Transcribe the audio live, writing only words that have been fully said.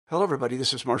Hello, everybody.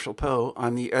 This is Marshall Poe.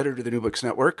 I'm the editor of the New Books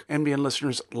Network. NBN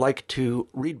listeners like to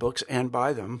read books and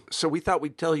buy them. So we thought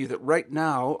we'd tell you that right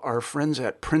now, our friends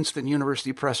at Princeton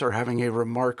University Press are having a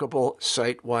remarkable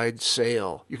site-wide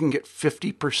sale. You can get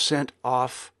 50%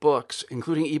 off books,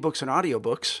 including ebooks and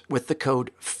audiobooks, with the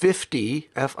code 50,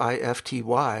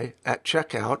 F-I-F-T-Y, at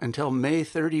checkout until May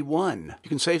 31. You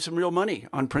can save some real money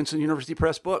on Princeton University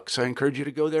Press books. I encourage you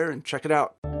to go there and check it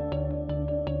out.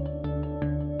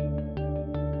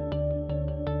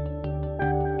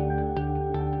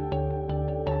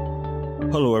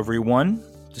 Hello, everyone.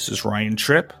 This is Ryan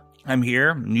Tripp. I'm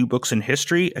here, New Books in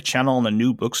History, a channel on the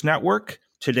New Books Network.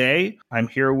 Today, I'm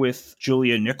here with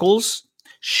Julia Nichols.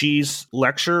 She's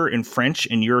lecturer in French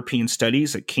and European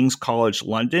Studies at King's College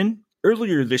London.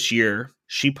 Earlier this year,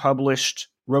 she published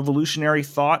Revolutionary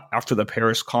Thought After the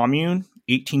Paris Commune,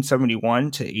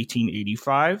 1871 to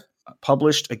 1885,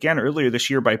 published again earlier this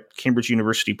year by Cambridge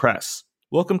University Press.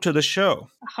 Welcome to the show.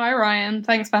 Hi, Ryan.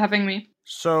 Thanks for having me.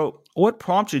 So, what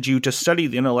prompted you to study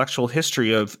the intellectual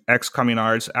history of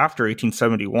ex-communards after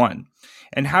 1871?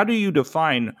 And how do you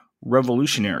define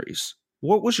revolutionaries?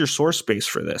 What was your source base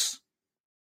for this?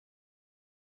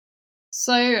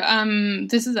 So,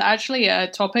 this is actually a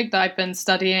topic that I've been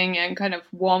studying in kind of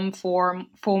one form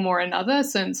or another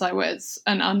since I was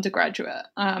an undergraduate,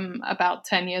 about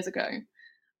 10 years ago.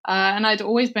 And I'd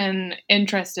always been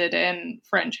interested in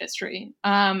French history.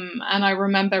 And I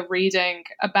remember reading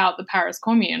about the Paris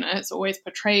Commune, and it's always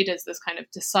portrayed as this kind of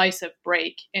decisive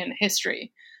break in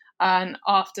history. And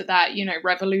after that,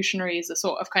 revolutionaries are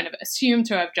sort of kind of assumed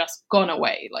to have just gone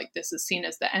away. Like this is seen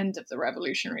as the end of the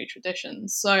revolutionary tradition.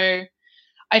 So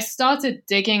I started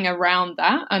digging around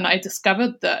that, and I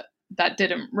discovered that that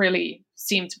didn't really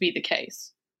seem to be the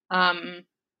case.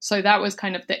 So that was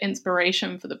kind of the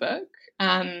inspiration for the book.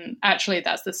 And actually,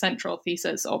 that's the central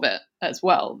thesis of it as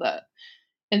well, that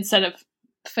instead of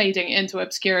fading into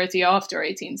obscurity after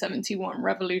 1871,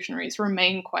 revolutionaries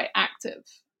remain quite active.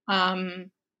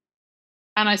 And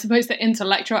I suppose the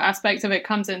intellectual aspect of it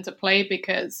comes into play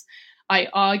because I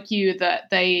argue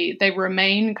that they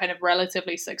remain kind of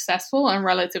relatively successful and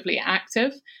relatively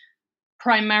active,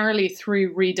 primarily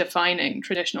through redefining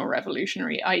traditional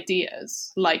revolutionary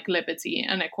ideas like liberty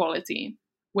and equality,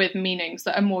 with meanings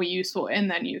that are more useful in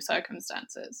their new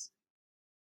circumstances.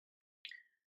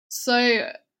 So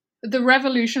the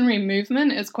revolutionary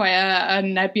movement is quite a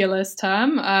nebulous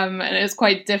term, and it's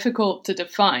quite difficult to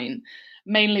define,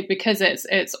 mainly because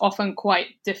it's often quite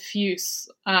diffuse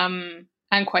and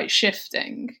quite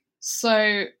shifting.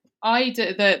 So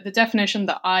the definition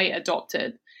that I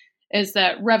adopted is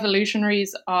that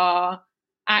revolutionaries are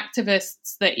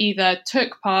activists that either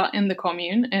took part in the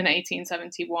Commune in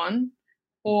 1871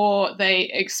 or they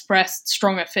expressed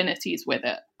strong affinities with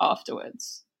it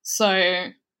afterwards. So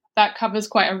that covers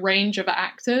quite a range of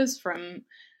actors, from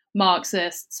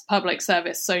Marxists, public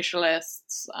service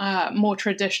socialists, more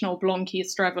traditional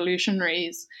Blanquist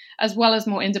revolutionaries, as well as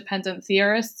more independent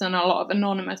theorists and a lot of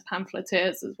anonymous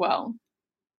pamphleteers as well.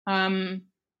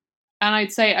 And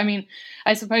I'd say,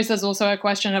 I suppose there's also a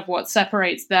question of what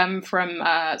separates them from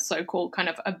so-called kind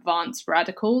of advanced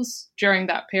radicals during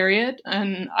that period.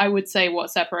 And I would say what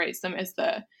separates them is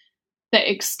the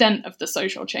extent of the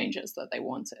social changes that they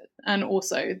wanted, and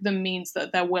also the means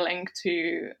that they're willing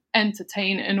to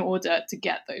entertain in order to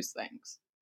get those things.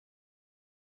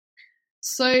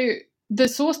 So the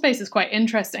source base is quite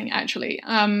interesting, actually,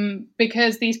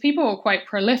 because these people are quite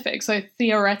prolific. So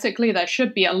theoretically, there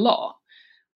should be a lot.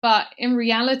 But in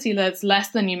reality, there's less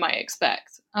than you might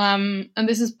expect. And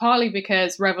this is partly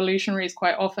because revolutionaries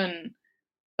quite often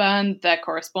burned their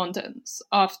correspondence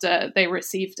after they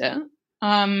received it.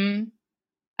 And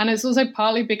it's also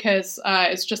partly because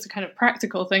it's just a kind of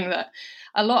practical thing that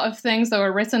a lot of things that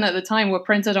were written at the time were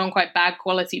printed on quite bad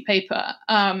quality paper.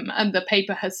 And the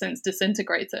paper has since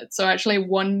disintegrated. So actually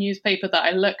one newspaper that I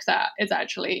looked at is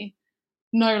actually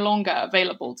no longer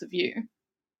available to view.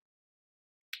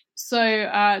 So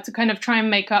to kind of try and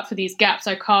make up for these gaps,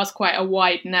 I cast quite a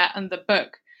wide net, and the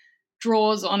book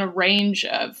draws on a range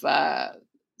of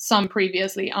some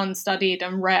previously unstudied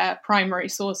and rare primary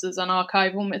sources and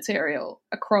archival material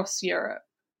across Europe.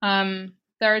 There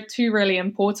are two really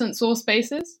important source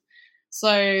bases.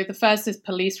 So the first is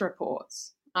police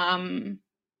reports.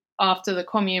 After the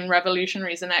Commune,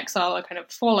 revolutionaries in exile are kind of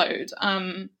followed,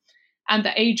 and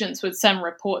the agents would send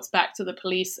reports back to the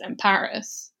police in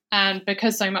Paris. And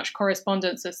because so much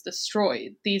correspondence is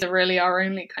destroyed, these are really our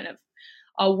only kind of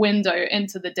a window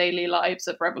into the daily lives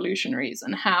of revolutionaries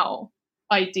and how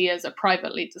ideas are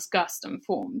privately discussed and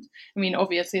formed.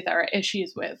 Obviously there are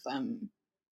issues with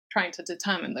trying to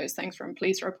determine those things from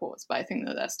police reports, but I think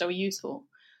that they're still useful.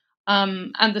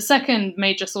 And the second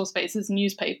major source base is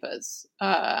newspapers,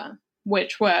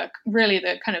 which were really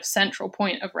the kind of central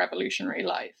point of revolutionary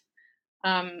life.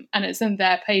 And it's in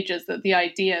their pages that the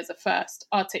ideas are first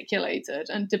articulated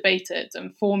and debated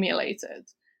and formulated.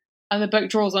 And the book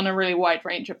draws on a really wide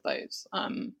range of those,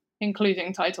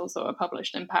 including titles that were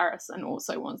published in Paris and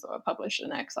also ones that were published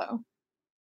in exile.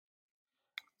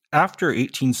 After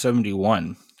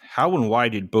 1871, how and why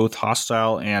did both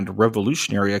hostile and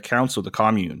revolutionary accounts of the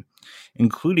Commune,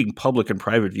 including public and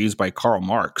private views by Karl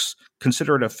Marx,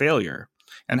 consider it a failure?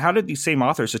 And how did these same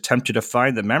authors attempt to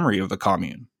define the memory of the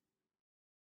Commune?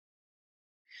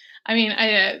 I mean,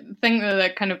 I think that the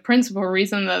kind of principal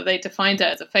reason that they defined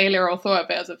it as a failure or thought of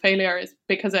it as a failure is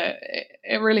because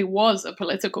it really was a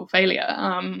political failure.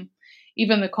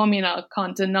 Even the Communards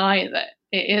can't deny that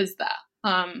it is that.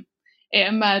 It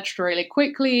emerged really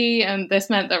quickly, and this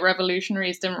meant that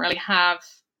revolutionaries didn't really have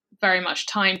very much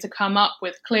time to come up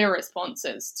with clear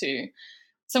responses to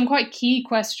some quite key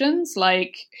questions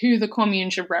like who the Commune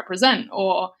should represent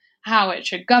or how it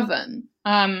should govern.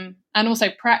 And also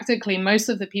practically most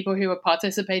of the people who were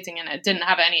participating in it didn't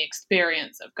have any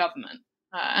experience of government.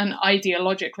 And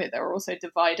ideologically, they were also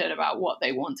divided about what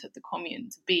they wanted the Commune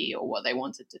to be or what they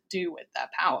wanted to do with their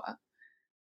power.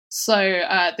 So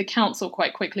the council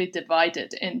quite quickly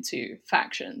divided into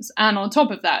factions. And on top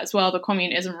of that as well, the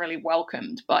Commune isn't really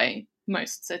welcomed by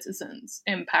most citizens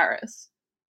in Paris.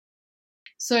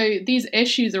 So these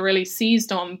issues are really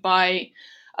seized on by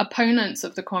opponents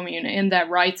of the Commune in their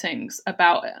writings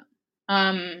about it.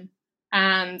 And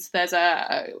there's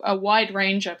a wide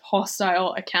range of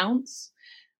hostile accounts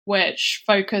which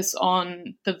focus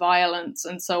on the violence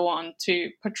and so on to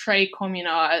portray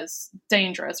Communards as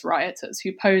dangerous rioters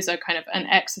who pose a kind of an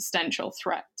existential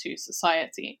threat to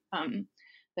society.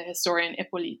 The historian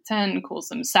Hippolyte Taine calls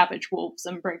them savage wolves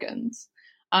and brigands.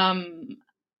 And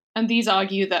these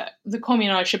argue that the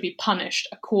Communards should be punished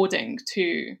according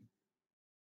to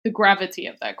the gravity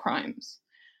of their crimes.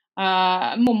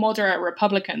 More moderate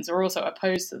Republicans are also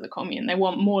opposed to the Commune. They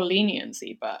want more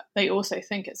leniency, but they also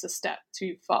think it's a step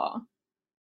too far.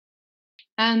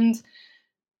 And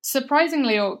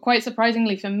surprisingly, or quite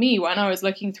surprisingly for me, when I was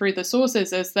looking through the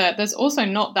sources, is that there's also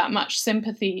not that much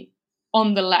sympathy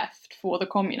on the left for the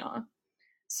Communards.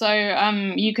 So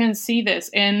you can see this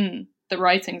in the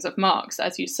writings of Marx,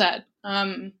 as you said.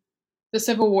 The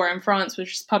Civil War in France,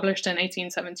 which was published in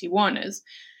 1871, is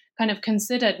kind of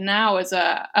considered now as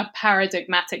a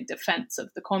paradigmatic defense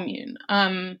of the Commune.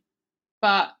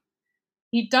 But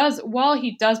while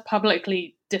he does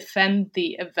publicly defend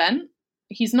the event,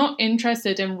 he's not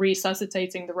interested in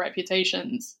resuscitating the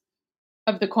reputations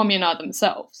of the Communards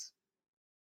themselves.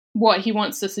 What he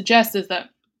wants to suggest is that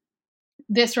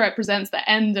this represents the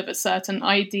end of a certain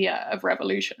idea of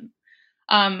revolution.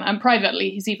 And privately,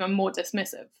 he's even more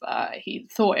dismissive. He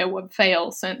thought it would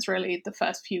fail since really the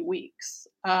first few weeks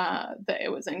that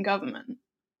it was in government.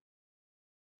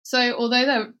 So although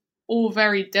they're all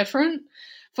very different,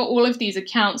 for all of these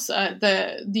accounts,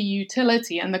 the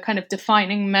utility and the kind of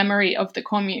defining memory of the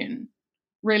Commune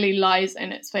really lies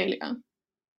in its failure.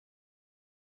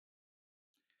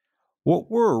 What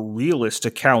were realist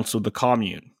accounts of the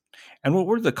Commune? And what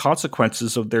were the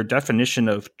consequences of their definition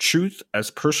of truth as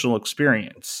personal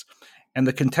experience and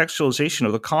the contextualization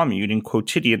of the Commune in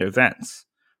quotidian events?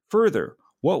 Further,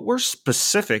 what were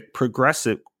specific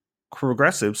progressive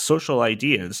social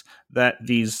ideas that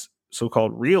these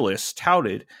so-called realists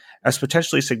touted as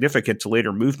potentially significant to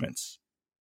later movements?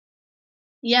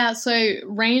 Yeah, so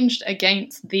ranged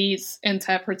against these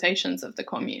interpretations of the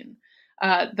Commune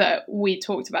that we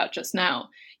talked about just now,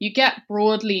 you get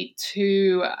broadly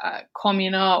two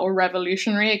communal or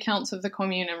revolutionary accounts of the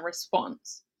Commune in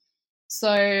response.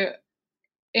 So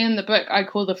in the book, I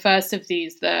call the first of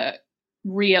these the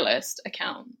realist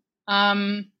account.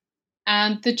 And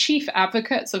the chief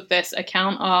advocates of this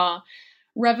account are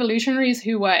revolutionaries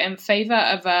who were in favor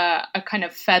of a kind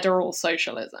of federal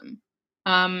socialism,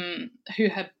 who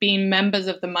had been members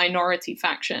of the minority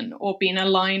faction or been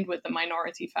aligned with the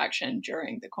minority faction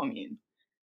during the Commune.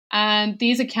 And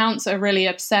these accounts are really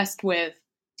obsessed with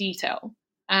detail,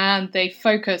 and they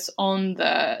focus on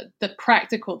the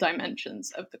practical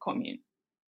dimensions of the Commune.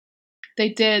 They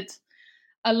did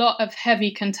a lot of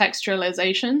heavy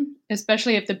contextualization,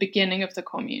 especially at the beginning of the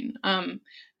Commune,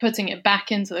 putting it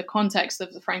back into the context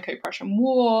of the Franco-Prussian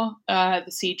War, the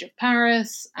Siege of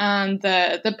Paris, and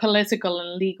the political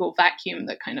and legal vacuum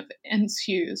that kind of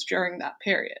ensues during that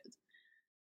period.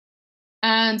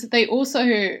 And they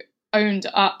also owned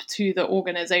up to the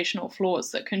organizational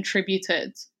flaws that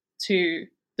contributed to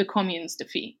the Commune's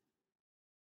defeat.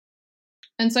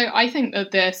 And so I think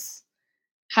that this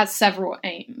has several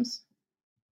aims.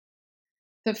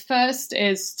 The first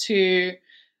is to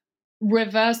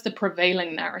reverse the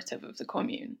prevailing narrative of the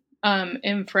Commune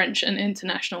in French and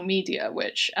international media,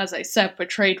 which, as I said,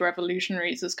 portrayed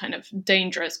revolutionaries as kind of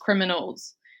dangerous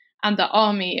criminals and the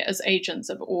army as agents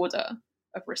of order,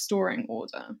 of restoring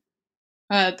order.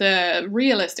 The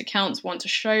realist accounts want to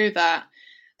show that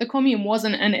the Commune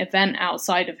wasn't an event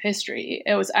outside of history.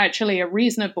 It was actually a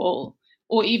reasonable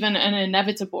or even an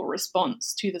inevitable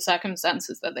response to the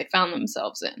circumstances that they found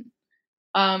themselves in.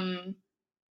 And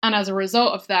as a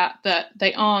result of that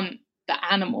they aren't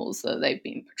the animals that they've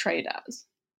been portrayed as.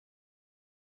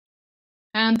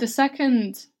 And the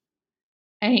second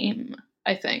aim,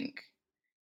 I think,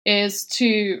 is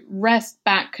to wrest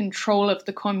back control of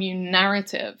the Commune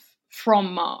narrative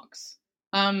from Marx.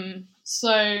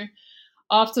 So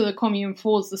after the Commune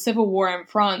falls, the civil war in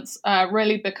France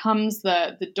really becomes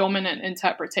the dominant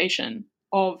interpretation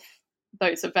of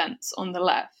those events on the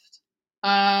left.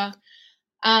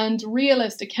 And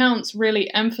realist accounts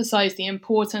really emphasize the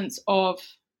importance of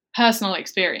personal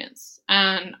experience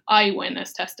and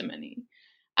eyewitness testimony.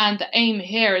 And the aim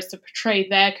here is to portray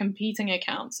their competing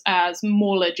accounts as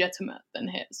more legitimate than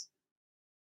his.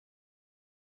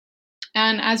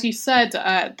 And as you said,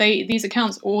 these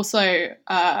accounts also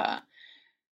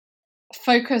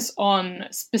focus on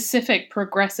specific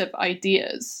progressive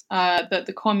ideas that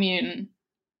the Commune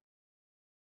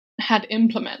had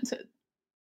implemented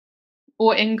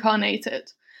or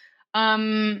incarnated.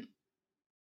 So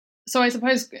I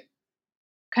suppose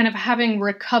kind of having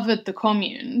recovered the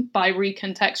Commune by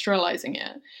recontextualizing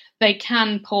it, they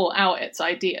can pull out its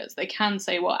ideas. They can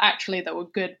say, well, actually, there were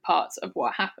good parts of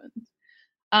what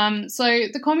happened. So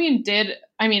the Commune did, it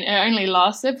only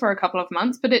lasted for a couple of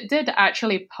months, but it did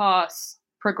actually pass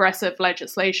progressive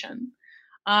legislation.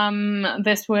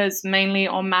 This was mainly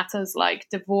on matters like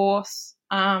divorce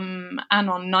and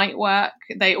on night work.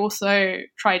 They also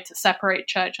tried to separate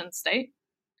church and state.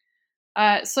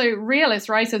 So realist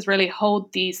writers really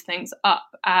hold these things up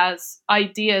as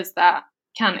ideas that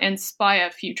can inspire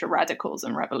future radicals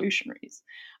and revolutionaries.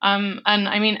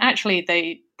 Actually,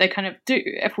 they kind of do.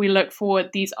 If we look forward,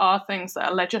 these are things that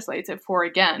are legislated for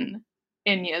again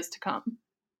in years to come.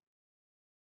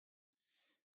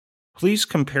 Please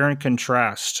compare and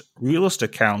contrast realist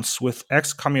accounts with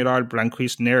ex-Communard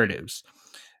Blanquist narratives,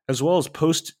 as well as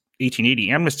post-1880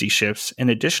 amnesty shifts and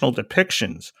additional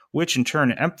depictions, which in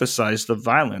turn emphasize the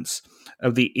violence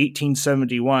of the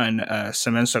 1871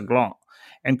 Semaine Sanglante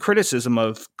and criticism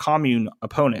of Commune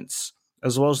opponents,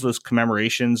 as well as those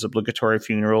commemorations, obligatory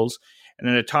funerals, and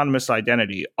an autonomous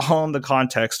identity, all in the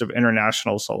context of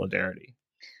international solidarity.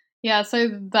 Yeah, so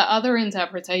the other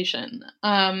interpretation,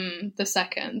 the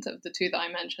second of the two that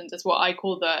I mentioned, is what I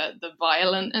call the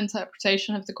violent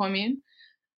interpretation of the Commune.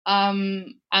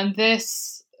 And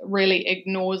this really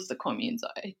ignores the Commune's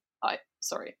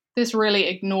this really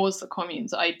ignores the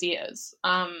Commune's ideas.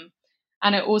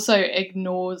 And it also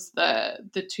ignores the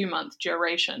 2-month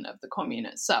duration of the Commune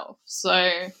itself. So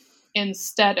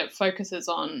instead it focuses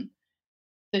on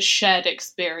the shared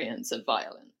experience of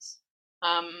violence.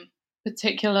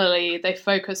 Particularly, they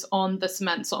focus on the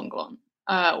Semaine Sanglante,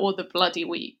 or the Bloody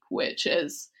Week, which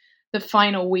is the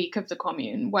final week of the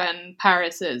Commune when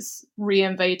Paris is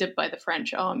reinvaded by the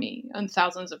French army and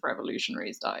thousands of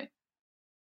revolutionaries die.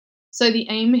 So the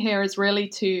aim here is really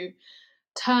to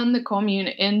turn the Commune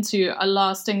into a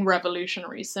lasting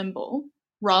revolutionary symbol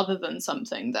rather than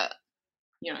something that,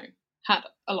 had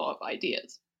a lot of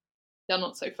ideas. They're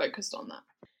not so focused on that.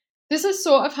 This is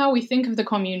sort of how we think of the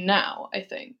Commune now, I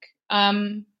think.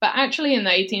 But actually in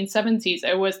the 1870s,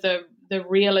 it was the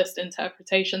realist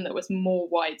interpretation that was more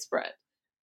widespread.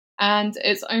 And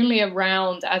it's only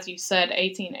around, as you said,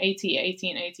 1880,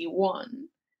 1881,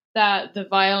 that the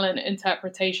violent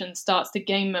interpretation starts to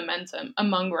gain momentum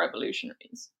among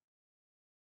revolutionaries.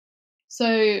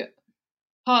 So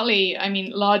partly,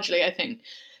 largely, I think,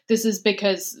 this is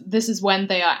because this is when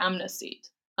they are amnestied.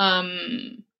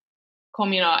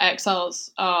 Communard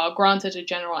exiles are granted a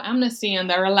general amnesty and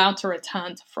they're allowed to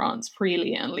return to France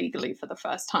freely and legally for the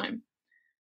first time.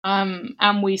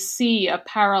 And we see a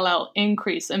parallel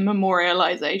increase in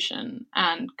memorialization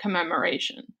and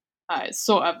commemoration. It's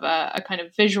sort of a kind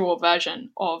of visual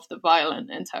version of the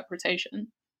violent interpretation.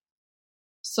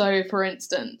 So, for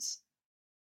instance,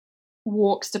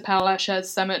 walks to Père Lachaise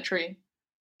Cemetery,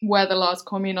 where the last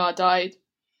communard died,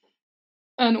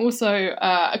 and also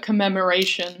a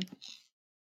commemoration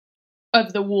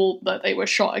of the wall that they were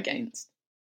shot against.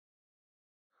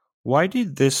 Why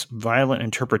did this violent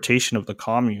interpretation of the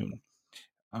Commune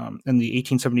in the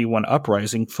 1871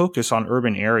 uprising focus on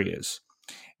urban areas?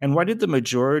 And why did the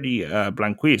majority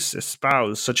Blanquistes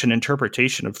espouse such an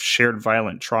interpretation of shared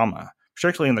violent trauma,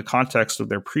 particularly in the context of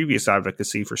their previous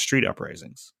advocacy for street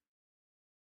uprisings?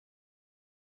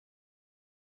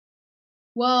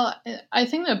 Well, I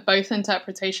think that both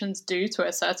interpretations do to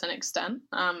a certain extent.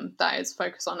 That is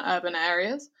focus on urban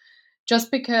areas.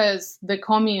 Just because the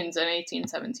communes in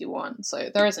 1871, so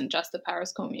there isn't just the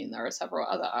Paris Commune, there are several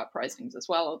other uprisings as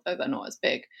well, although they're not as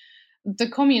big. The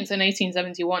communes in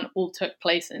 1871 all took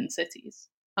place in cities.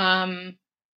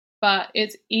 But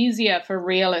it's easier for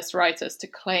realist writers to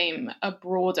claim a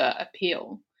broader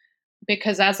appeal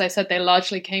because, as I said, they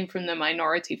largely came from the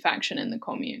minority faction in the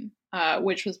commune,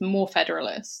 which was more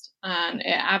federalist, and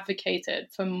it advocated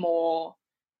for more,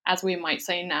 as we might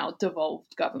say now,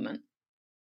 devolved government.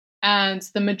 And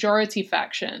the majority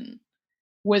faction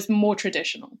was more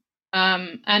traditional.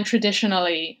 And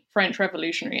traditionally, French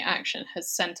revolutionary action has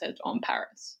centered on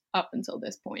Paris up until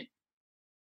this point.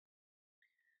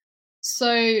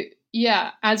 So,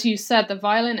 yeah, as you said, the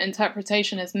violent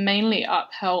interpretation is mainly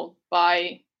upheld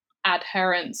by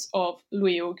adherents of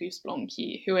Louis-Auguste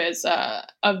Blanqui, who is a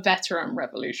veteran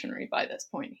revolutionary by this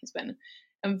point. He's been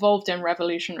involved in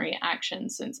revolutionary action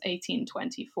since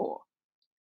 1824.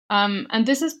 And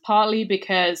this is partly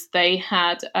because they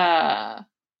had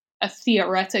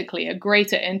theoretically a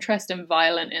greater interest in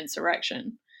violent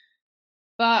insurrection.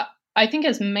 But I think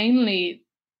it's mainly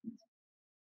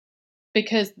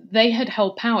because they had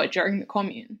held power during the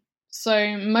Commune.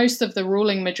 So most of the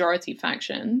ruling majority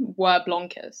faction were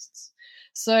Blanquists.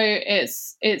 So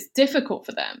it's difficult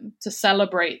for them to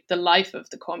celebrate the life of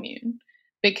the Commune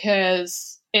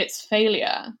because its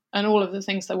failure and all of the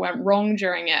things that went wrong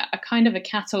during it are kind of a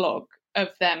catalogue of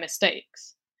their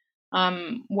mistakes.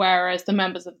 Whereas the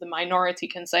members of the minority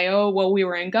can say, oh, well, we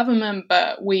were in government,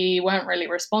 but we weren't really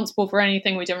responsible for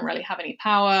anything. We didn't really have any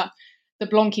power. The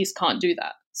Blanquistes can't do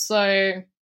that. So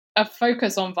a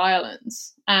focus on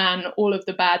violence and all of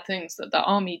the bad things that the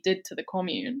army did to the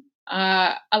commune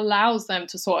allows them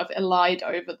to sort of elide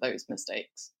over those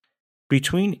mistakes.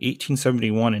 Between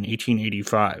 1871 and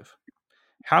 1885,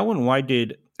 how and why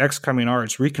did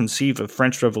ex-communards reconceive of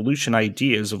French Revolution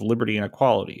ideas of liberty and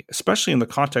equality, especially in the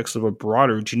context of a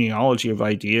broader genealogy of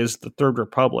ideas, the Third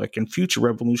Republic, and future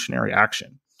revolutionary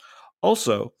action?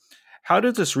 Also, how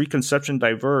did this reconception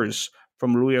diverge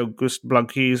from Louis-Auguste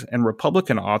Blanqui and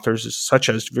Republican authors such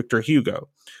as Victor Hugo,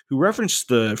 who referenced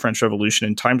the French Revolution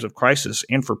in times of crisis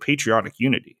and for patriotic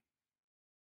unity?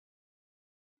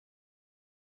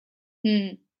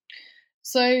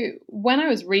 So when I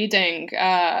was reading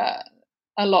a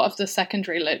lot of the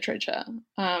secondary literature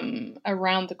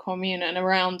around the Commune and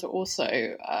around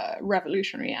also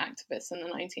revolutionary activists in the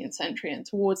 19th century and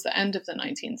towards the end of the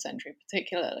 19th century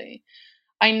particularly,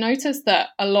 I noticed that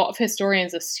a lot of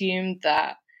historians assumed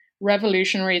that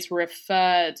revolutionaries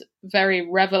referred very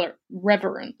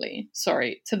reverently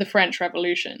to the French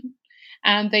Revolution.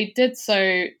 And they did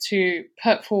so to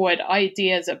put forward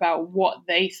ideas about what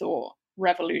they thought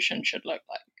revolution should look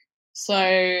like.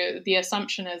 So the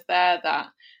assumption is there that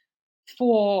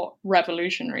for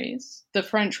revolutionaries, the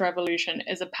French Revolution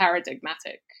is a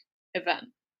paradigmatic event.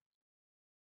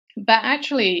 But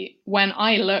actually, when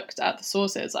I looked at the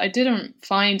sources, I didn't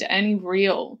find any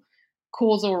real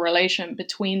causal relation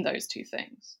between those two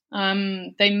things.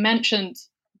 They mentioned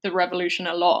the revolution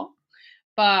a lot,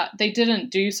 but they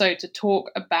didn't do so to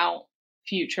talk about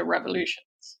future revolutions.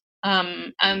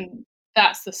 And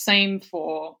that's the same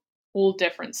for all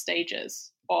different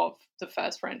stages of the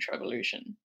First French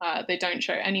Revolution. They don't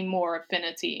show any more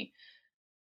affinity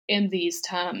in these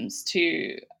terms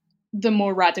to the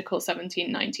more radical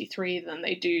 1793 than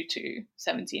they do to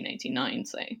 1789,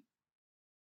 say.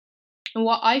 And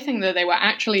what I think that they were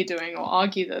actually doing, or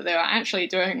argue that they were actually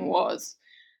doing, was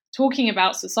talking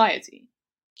about society,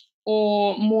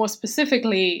 or more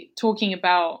specifically, talking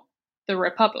about the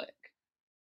Republic.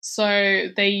 So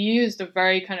they used a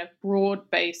very kind of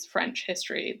broad-based French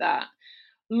history that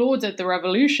lauded the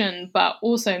revolution, but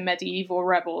also medieval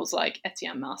rebels like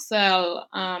Etienne Marcel,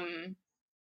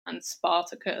 and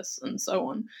Spartacus and so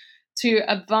on, to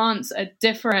advance a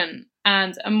different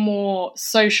and a more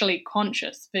socially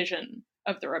conscious vision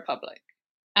of the Republic,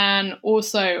 and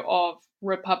also of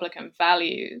Republican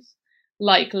values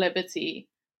like liberty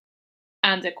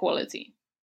and equality.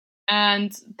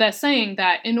 And they're saying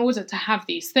that in order to have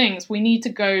these things, we need to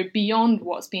go beyond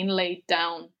what's been laid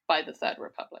down by the Third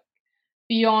Republic,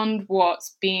 beyond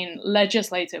what's been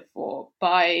legislated for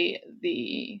by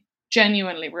the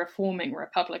genuinely reforming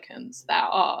Republicans that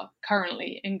are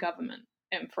currently in government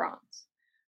in France.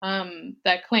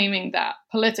 They're claiming that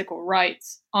political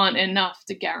rights aren't enough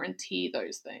to guarantee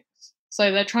those things.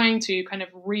 So they're trying to kind of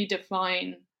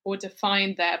redefine or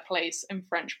define their place in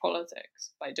French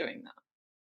politics by doing that.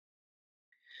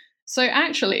 So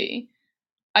actually,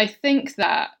 I think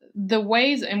that the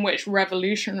ways in which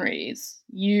revolutionaries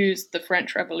used the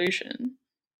French Revolution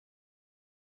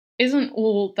isn't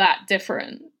all that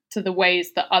different to the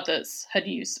ways that others had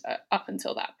used up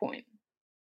until that point.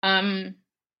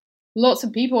 Lots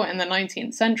of people in the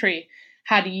 19th century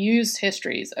had used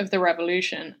histories of the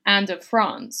revolution and of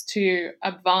France to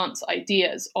advance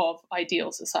ideas of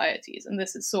ideal societies. And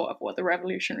this is sort of what the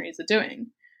revolutionaries are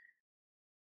doing.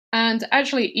 And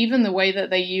actually, even the way that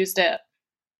they used it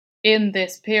in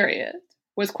this period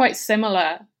was quite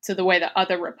similar to the way that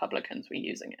other Republicans were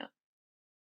using it.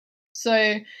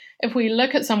 So if we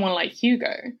look at someone like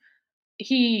Hugo,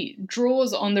 he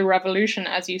draws on the revolution,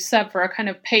 as you said, for a kind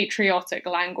of patriotic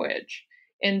language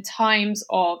in times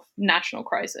of national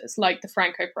crisis, like the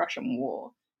Franco-Prussian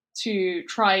War, to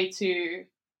try to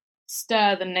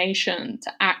stir the nation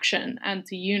to action and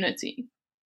to unity.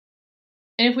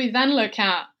 And if we then look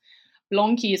at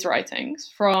Blanqui's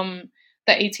writings from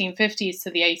the 1850s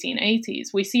to the 1880s,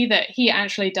 we see that he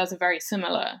actually does a very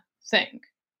similar thing.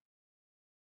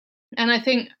 And I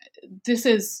think this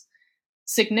is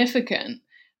significant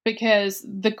because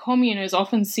the Commune is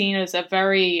often seen as a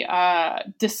very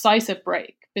decisive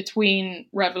break between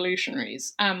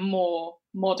revolutionaries and more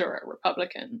moderate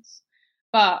Republicans.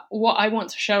 But what I want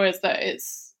to show is that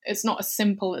it's not as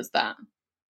simple as that.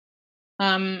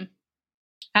 And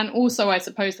also, I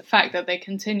suppose, the fact that they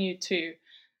continue to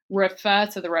refer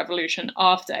to the revolution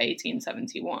after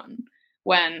 1871,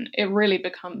 when it really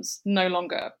becomes no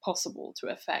longer possible to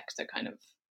effect a kind of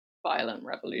violent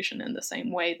revolution in the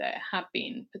same way that it had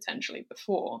been potentially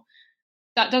before.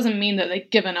 That doesn't mean that they've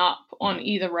given up on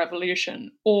either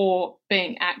revolution or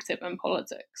being active in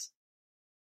politics.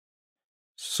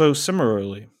 So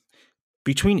similarly,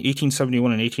 between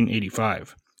 1871 and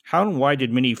 1885, how and why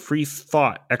did many free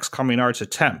thought ex-communards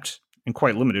attempt, in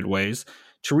quite limited ways,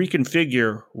 to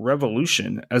reconfigure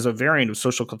revolution as a variant of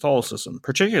social Catholicism,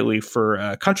 particularly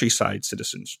for countryside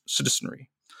citizenry?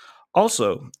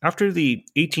 Also, after the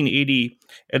 1880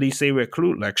 Élysée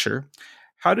Reclus lecture,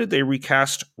 how did they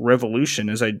recast revolution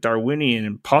as a Darwinian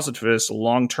and positivist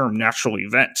long-term natural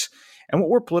event? And what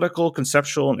were political,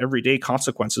 conceptual, and everyday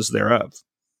consequences thereof?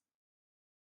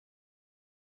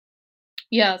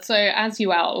 Yeah, so as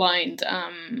you outlined,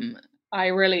 I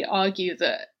really argue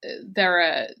that there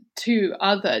are two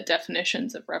other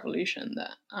definitions of revolution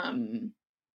that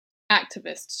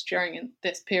activists during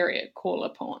this period call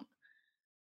upon.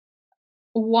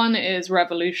 One is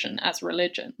revolution as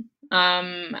religion.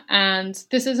 And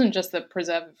this isn't just the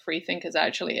preservative free thinkers,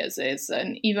 actually, it's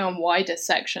an even wider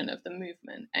section of the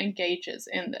movement engages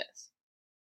in this.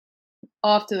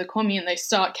 After the Commune, they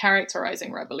start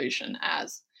characterizing revolution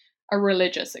as a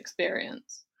religious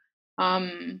experience,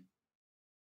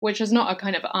 which is not a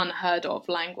kind of unheard of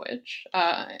language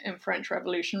in French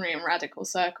revolutionary and radical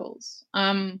circles.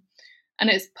 And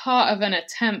it's part of an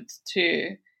attempt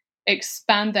to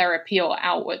expand their appeal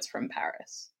outwards from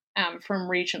Paris and from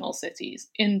regional cities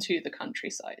into the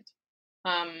countryside.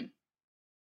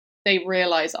 They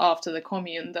realize after the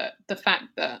Commune that the fact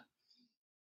that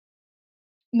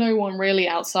no one really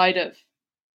outside of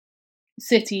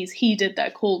cities heeded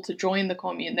their call to join the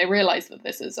Commune, they realize that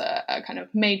this is a kind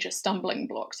of major stumbling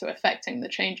block to effecting the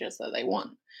changes that they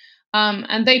want.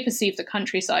 And they perceive the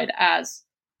countryside as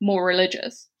more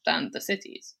religious than the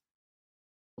cities.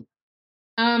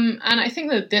 And I think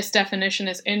that this definition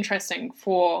is interesting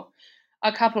for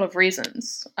a couple of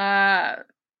reasons.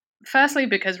 Firstly,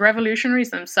 because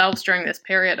revolutionaries themselves during this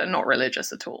period are not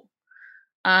religious at all.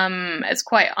 It's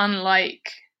quite unlike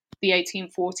the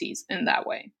 1840s in that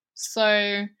way.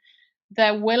 So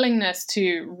their willingness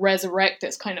to resurrect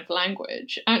this kind of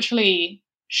language actually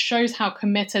shows how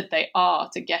committed they are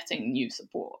to getting new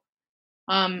support.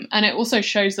 And it also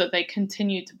shows that they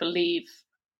continue to believe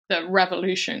that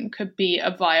revolution could be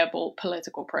a viable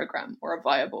political program or a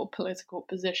viable political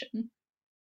position.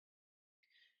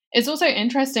 It's also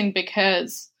interesting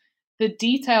because the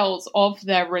details of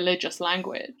their religious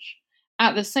language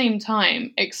at the same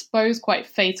time expose quite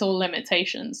fatal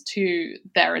limitations to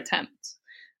their attempts.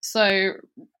 So,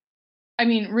 I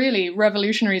mean, really,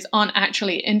 revolutionaries aren't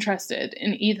actually interested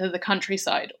in either the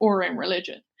countryside or in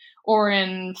religion or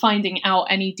in finding out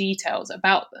any details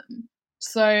about them.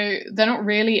 So they're not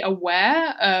really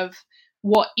aware of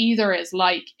what either is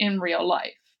like in real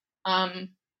life. And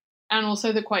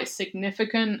also the quite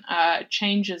significant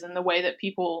changes in the way that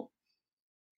people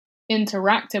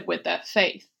interacted with their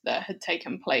faith that had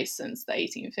taken place since the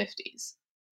 1850s.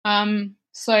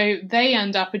 So they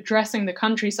end up addressing the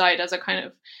countryside as a kind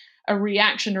of a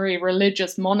reactionary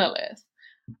religious monolith.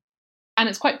 And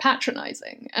it's quite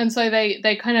patronizing. And so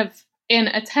they kind of, in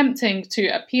attempting to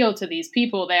appeal to these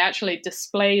people, they actually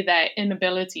display their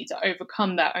inability to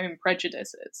overcome their own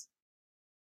prejudices.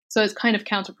 So it's kind of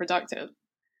counterproductive.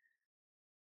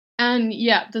 And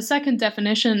yeah, the second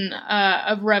definition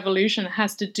of revolution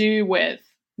has to do with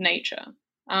nature.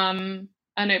 And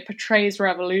it portrays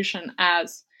revolution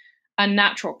as a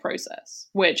natural process,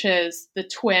 which is the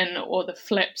twin or the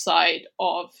flip side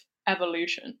of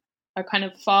evolution, a kind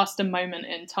of faster moment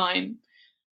in time,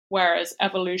 whereas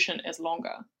evolution is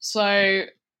longer. So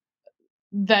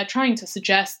they're trying to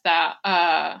suggest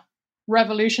that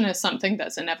revolution is something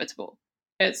that's inevitable.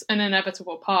 It's an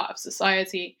inevitable part of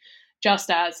society,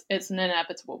 just as it's an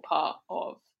inevitable part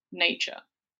of nature.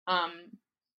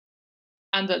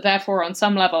 And that therefore, on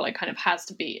some level, it kind of has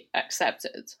to be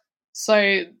accepted.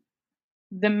 So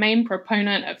the main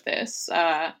proponent of this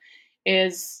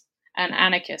is an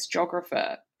anarchist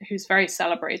geographer who's very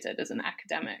celebrated as an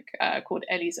academic called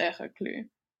Élisée Reclus.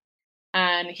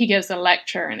 And he gives a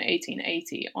lecture in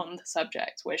 1880 on the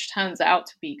subject, which turns out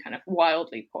to be kind of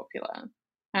wildly popular.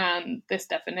 And this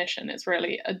definition is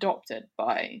really adopted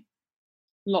by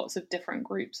lots of different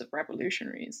groups of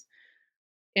revolutionaries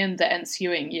in the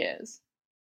ensuing years.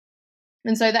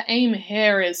 And so the aim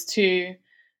here is to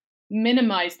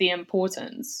minimize the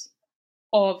importance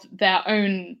of their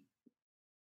own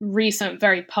recent,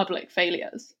 very public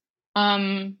failures,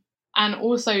 and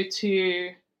also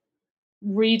to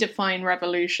redefine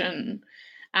revolution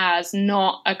as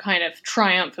not a kind of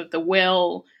triumph of the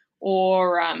will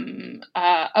or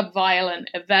a violent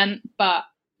event, but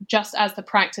just as the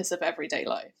practice of everyday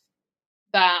life,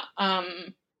 that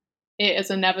it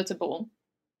is inevitable.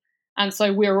 And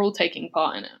so we're all taking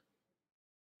part in it.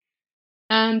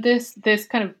 And this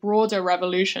kind of broader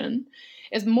revolution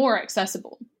is more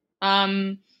accessible.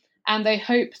 And they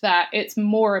hope that it's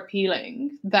more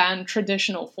appealing than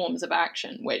traditional forms of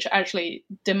action, which actually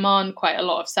demand quite a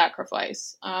lot of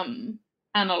sacrifice and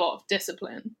a lot of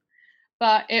discipline.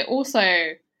 But it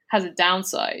also has a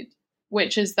downside,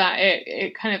 which is that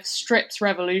it kind of strips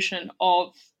revolution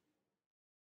of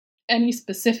any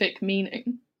specific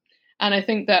meaning. And I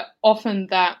think that often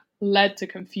that led to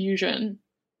confusion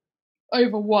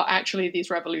over what actually these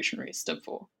revolutionaries stood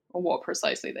for, or what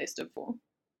precisely they stood for.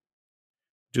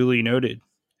 Duly noted.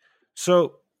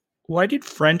 So, why did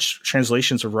French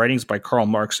translations of writings by Karl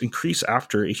Marx increase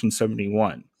after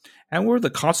 1871? And what were the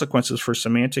consequences for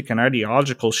semantic and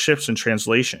ideological shifts in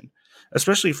translation,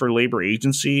 especially for labor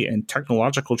agency and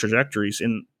technological trajectories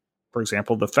in, for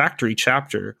example, the factory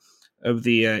chapter of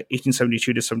the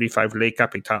 1872 to 75 Les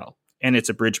Capitales and its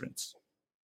abridgments?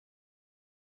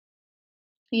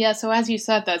 Yeah, so as you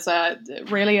said, there's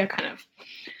really a kind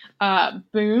of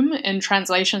boom in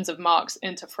translations of Marx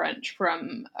into French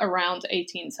from around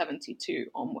 1872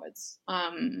 onwards.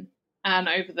 And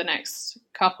over the next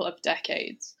couple of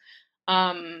decades,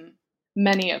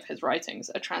 many of his writings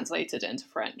are translated into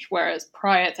French, whereas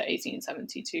prior to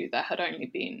 1872, there had only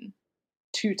been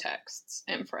 2 texts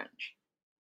in French.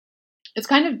 It's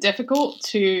kind of difficult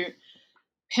to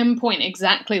pinpoint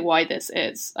exactly why this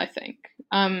is, I think.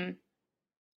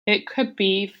 It could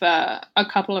be for a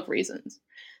couple of reasons.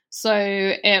 So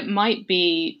it might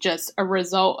be just a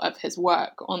result of his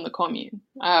work on the Commune,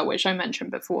 which I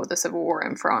mentioned before, the Civil War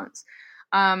in France.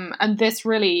 And this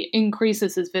really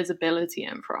increases his visibility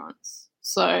in France.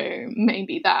 So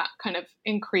maybe that kind of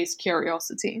increased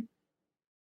curiosity.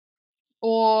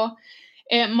 Or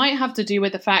it might have to do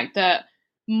with the fact that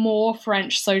more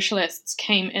French socialists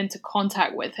came into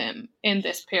contact with him in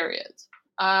this period,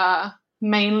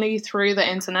 mainly through the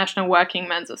International Working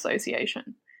Men's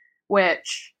Association,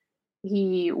 which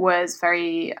he was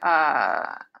very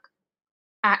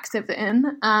active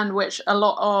in, and which a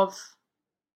lot of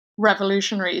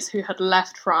revolutionaries who had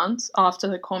left France after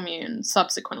the Commune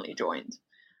subsequently joined.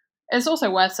 It's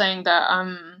also worth saying that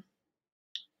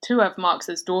 2 of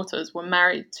Marx's daughters were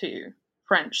married to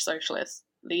French socialist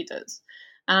leaders,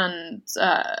 and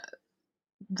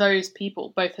those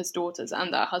people, both his daughters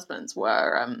and their husbands,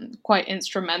 were quite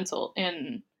instrumental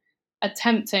in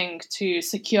attempting to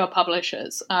secure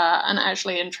publishers and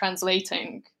actually in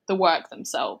translating the work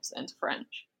themselves into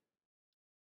French.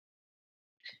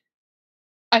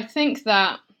 I think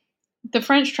that the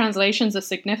French translations are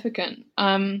significant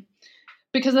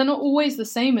because they're not always the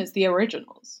same as the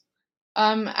originals.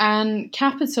 And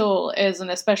Capital is an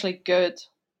especially good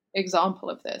example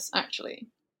of this, actually.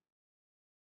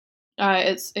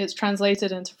 It's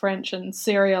translated into French and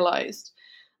serialized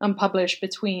and published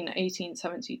between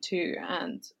 1872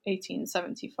 and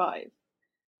 1875.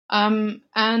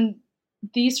 And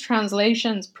these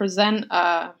translations present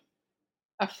a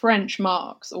French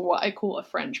Marx, or what I call a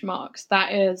French Marx,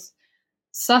 that is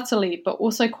subtly but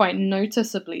also quite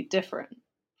noticeably different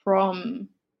from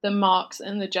the Marx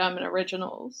in the German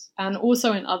originals, and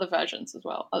also in other versions as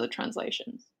well, other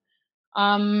translations,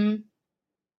 and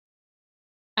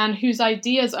whose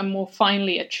ideas are more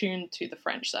finely attuned to the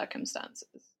French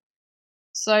circumstances.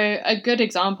 So a good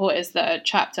example is the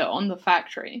chapter on the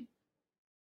factory,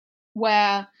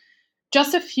 where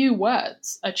just a few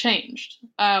words are changed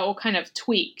or kind of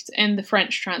tweaked in the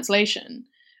French translation,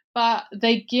 but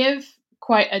they give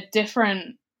quite a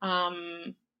different,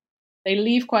 the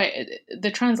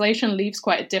translation leaves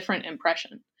quite a different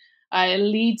impression. It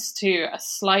leads to a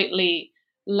slightly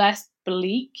less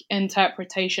bleak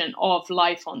interpretation of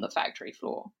life on the factory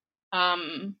floor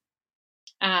and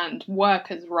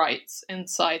workers' rights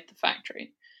inside the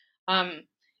factory.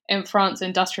 In France,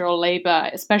 industrial labor,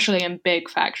 especially in big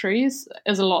factories,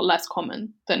 is a lot less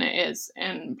common than it is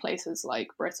in places like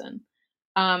Britain.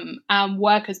 And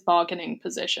workers' bargaining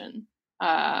position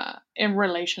in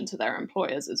relation to their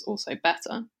employers is also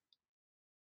better.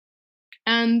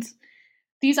 And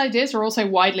these ideas are also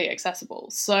widely accessible.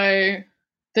 So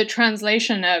the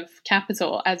translation of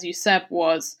Capital, as you said,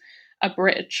 was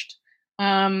abridged.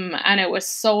 And it was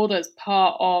sold as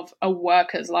part of a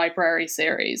workers' library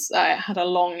series. It had a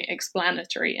long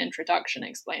explanatory introduction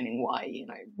explaining why,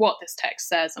 what this text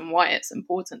says and why it's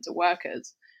important to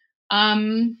workers.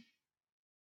 And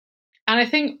I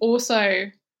think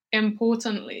also,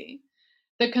 importantly,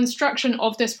 the construction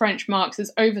of this French Marx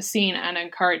is overseen and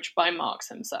encouraged by Marx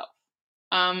himself.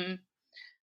 And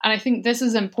I think this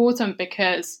is important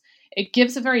because it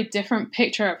gives a very different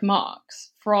picture of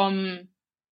Marx from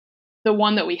the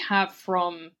one that we have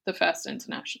from the First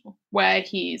International, where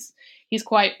he's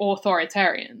quite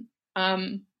authoritarian.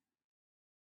 And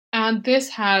this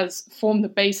has formed the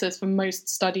basis for most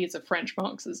studies of French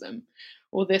Marxism,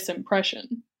 or this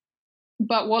impression.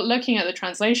 But what looking at the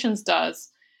translations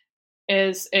does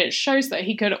is it shows that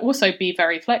he could also be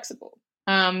very flexible.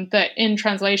 That in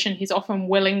translation, he's often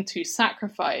willing to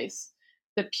sacrifice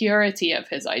the purity of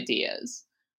his ideas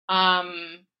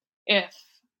if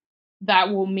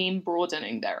that will mean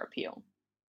broadening their appeal.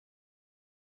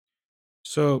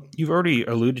 So you've already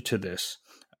alluded to this,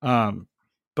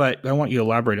 but I want you to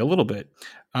elaborate a little bit.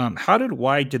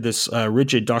 Why did this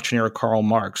rigid doctrinaire Karl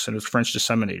Marx and his French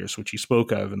disseminators, which you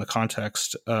spoke of in the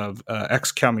context of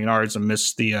ex-communards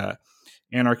amidst the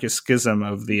anarchist schism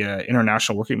of the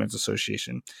International Workingmen's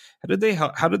Association,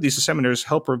 how did these disseminators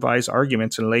help revise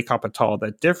arguments in Le Capital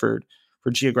that differed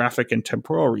for geographic and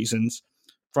temporal reasons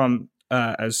from,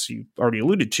 as you already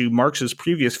alluded to, Marx's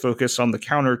previous focus on the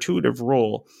counterintuitive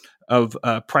role of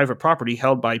private property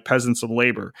held by peasants and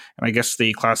labor? And I guess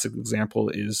the classic example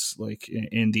is like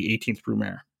in the 18th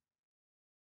Brumaire.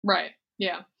 Right,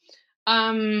 yeah.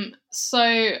 So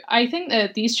I think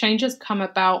that these changes come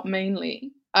about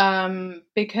mainly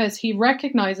because he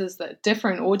recognizes that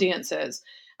different audiences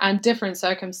and different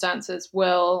circumstances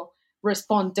will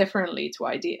respond differently to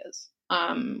ideas,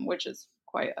 which is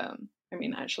quite,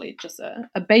 actually just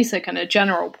a basic and a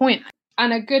general point.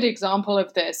 And a good example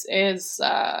of this is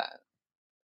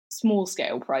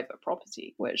small-scale private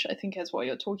property, which I think is what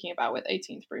you're talking about with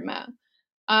 18th Brumaire.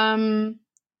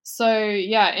 So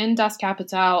yeah, in Das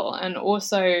Kapital, and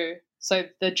also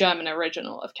the German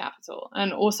original of Capital,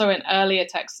 and also in earlier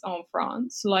texts on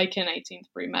France, like in 18th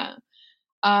Brumaire,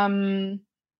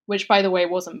 which, by the way,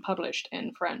 wasn't published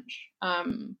in French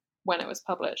when it was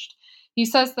published. He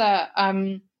says that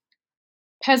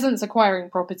peasants acquiring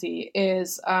property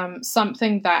is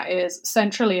something that is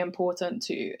centrally important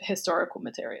to historical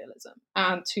materialism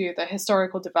and to the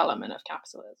historical development of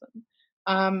capitalism.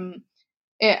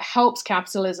 It helps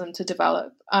capitalism to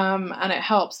develop, and it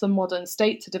helps the modern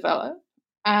state to develop.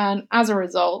 And as a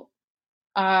result,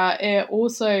 it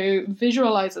also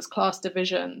visualizes class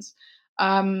divisions,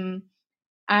 and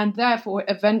therefore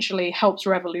eventually helps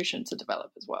revolution to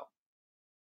develop as well.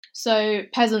 So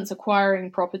peasants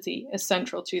acquiring property is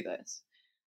central to this.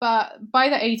 But by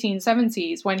the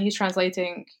 1870s, when he's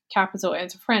translating Capital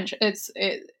into French,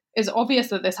 it is obvious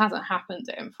that this hasn't happened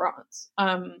in France.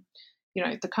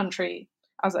 The country,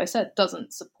 as I said,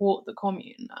 doesn't support the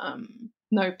commune.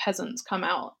 No peasants come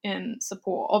out in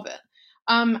support of it.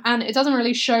 And it doesn't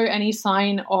really show any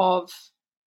sign of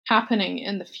happening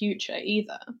in the future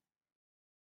either.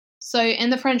 So in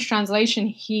the French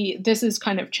translation, this is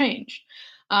kind of changed.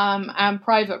 And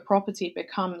private property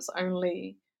becomes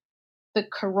only the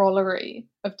corollary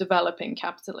of developing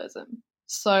capitalism.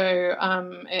 So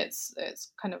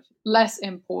it's kind of less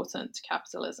important to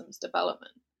capitalism's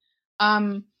development.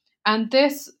 And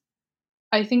this,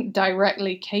 I think,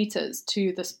 directly caters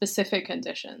to the specific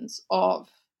conditions of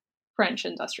French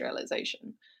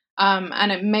industrialization.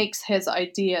 And it makes his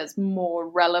ideas more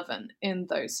relevant in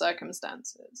those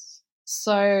circumstances.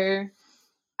 So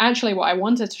actually what I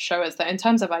wanted to show is that in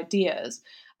terms of ideas,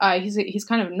 he's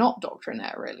kind of not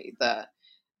doctrinaire, really, that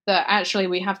actually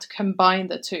we have to combine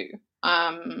the two.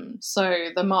 So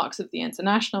the marks of the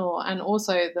International and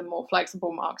also the more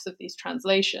flexible marks of these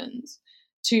translations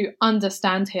to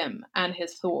understand him and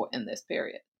his thought in this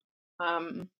period.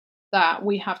 That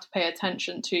we have to pay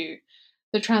attention to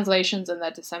the translations and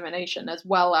their dissemination, as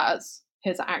well as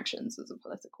his actions as a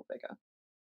political figure.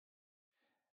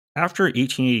 After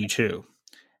 1882,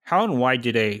 how and why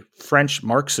did a French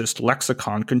Marxist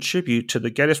lexicon contribute to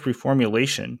the Guedist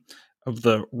reformulation of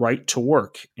the right to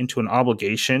work into an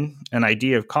obligation, an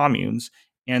idea of communes,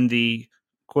 and the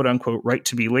quote-unquote right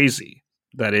to be lazy,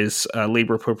 that is,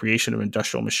 labor appropriation of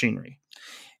industrial machinery?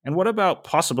 And what about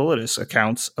possibilist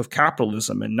accounts of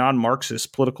capitalism and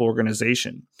non-Marxist political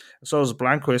organization, as well as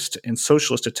Blanquist and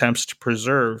socialist attempts to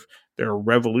preserve their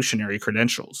revolutionary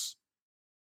credentials?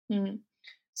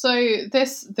 So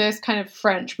this kind of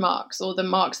French Marx, or the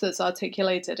Marx that's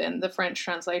articulated in the French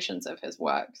translations of his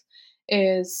works,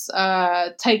 is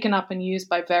taken up and used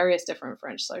by various different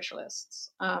French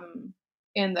socialists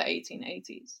in the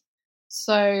 1880s.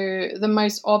 So the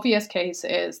most obvious case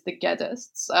is the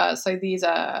Guedists. So these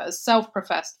are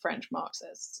self-professed French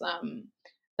Marxists.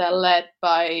 They're led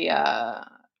by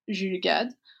Jules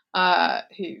Gued,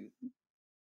 who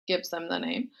gives them the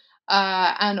name,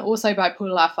 and also by Paul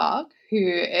Lafargue, who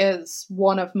is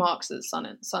one of Marx's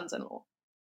sons-in-law.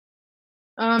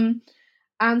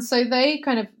 And so they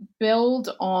kind of build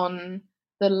on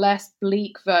the less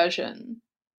bleak version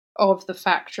of the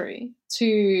factory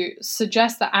to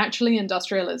suggest that actually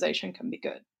industrialization can be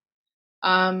good.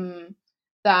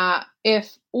 That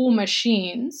if all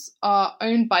machines are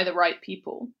owned by the right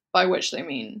people, by which they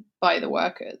mean by the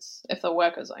workers, if the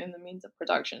workers own the means of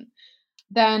production,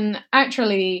 then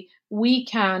actually we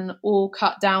can all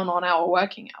cut down on our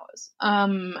working hours,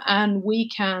 and we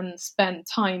can spend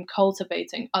time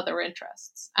cultivating other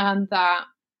interests, and that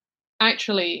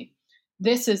actually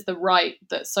this is the right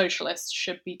that socialists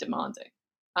should be demanding,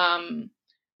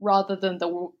 rather than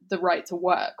the right to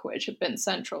work, which had been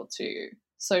central to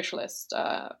socialist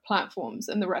platforms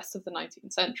in the rest of the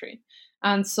 19th century.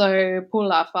 And so Paul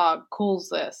Lafargue calls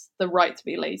this the right to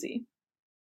be lazy.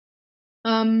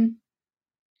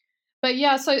 But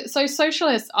yeah, so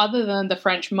socialists, other than the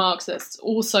French Marxists,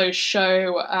 also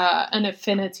show an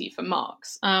affinity for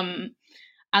Marx. And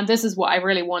this is what I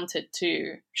really wanted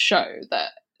to show,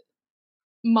 that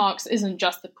Marx isn't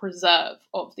just the preserve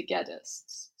of the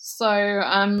Guedists. So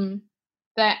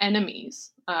they're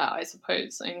enemies, I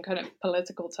suppose, in kind of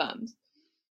political terms,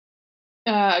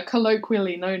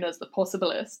 colloquially known as the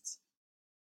possibilists.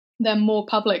 They're more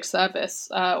public service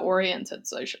oriented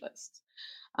socialists.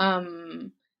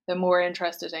 They're more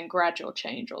interested in gradual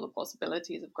change, or the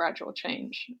possibilities of gradual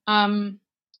change. And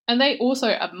they also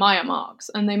admire Marx,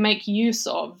 and they make use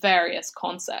of various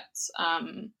concepts,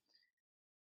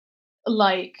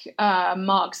 like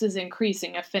Marx's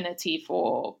increasing affinity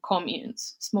for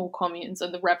communes, small communes,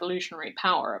 and the revolutionary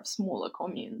power of smaller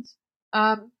communes.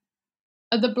 The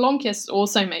Blanquists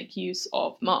also make use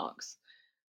of Marx.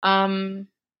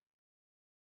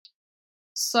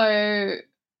 So,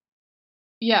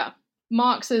 yeah.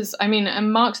 Marx is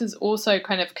also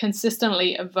kind of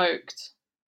consistently evoked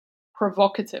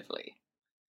provocatively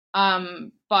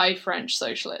by French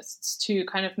socialists to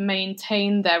kind of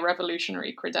maintain their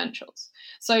revolutionary credentials.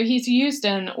 So he's used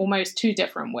in almost two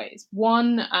different ways.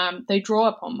 One, they draw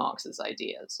upon Marx's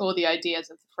ideas, or the ideas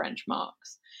of the French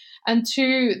Marx. And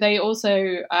two, they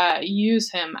also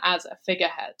use him as a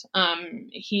figurehead.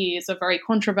 He is a very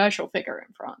controversial figure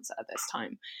in France at this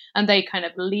time, and they kind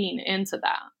of lean into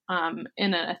that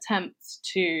in an attempt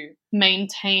to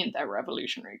maintain their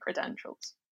revolutionary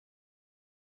credentials.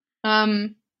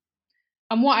 And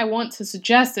what I want to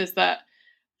suggest is that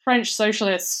French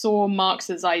socialists saw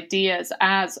Marx's ideas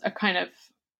as a kind of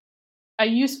a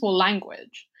useful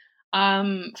language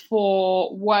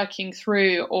for working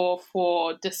through or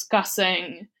for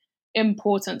discussing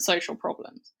important social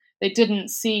problems. They didn't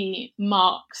see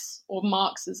Marx or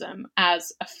Marxism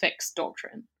as a fixed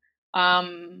doctrine,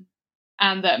 and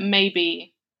that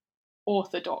maybe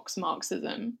orthodox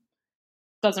Marxism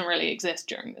doesn't really exist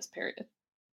during this period.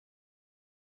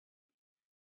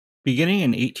 Beginning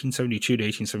in 1872 to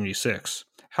 1876,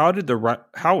 how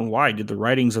and why did the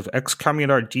writings of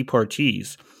ex-communard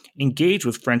deportees engage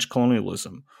with French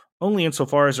colonialism, only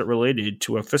insofar as it related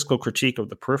to a fiscal critique of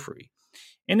the periphery?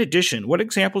 In addition, what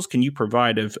examples can you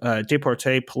provide of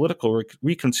déporté political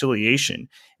reconciliation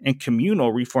and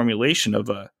communal reformulation of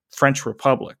a French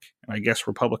Republic, and I guess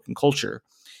Republican culture,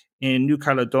 in New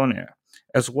Caledonia,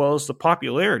 as well as the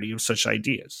popularity of such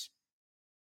ideas?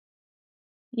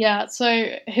 Yeah,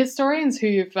 so historians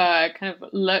who've kind of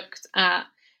looked at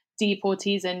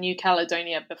deportees in New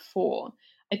Caledonia before,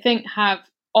 I think have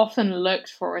often looked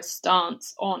for a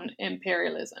stance on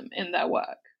imperialism in their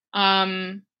work,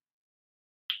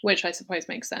 which I suppose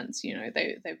makes sense. You know,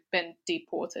 they've been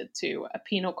deported to a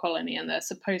penal colony and they're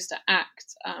supposed to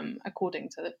act according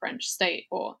to the French state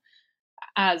or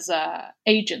as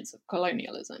agents of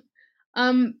colonialism.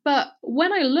 But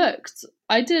when I looked,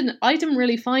 I didn't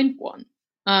really find one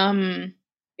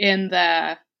in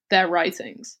their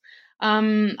writings.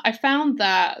 I found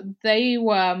that they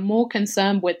were more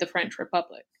concerned with the French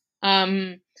Republic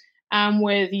and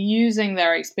with using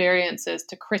their experiences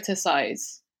to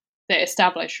criticize the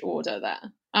established order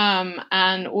there,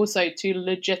 and also to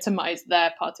legitimize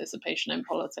their participation in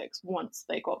politics once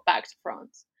they got back to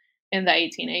France in the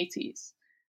 1880s.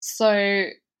 So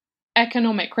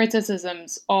economic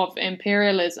criticisms of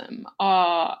imperialism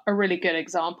are a really good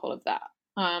example of that,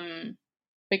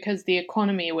 because the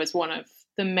economy was one of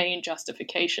the main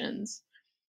justifications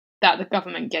that the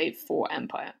government gave for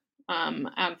empire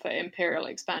and for imperial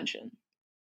expansion.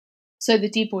 So the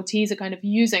deportees are kind of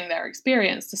using their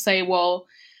experience to say, well,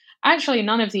 actually,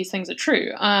 none of these things are true.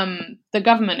 The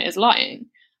government is lying.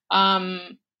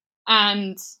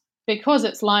 And because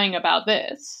it's lying about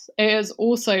this, it is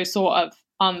also sort of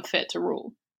unfit to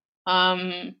rule.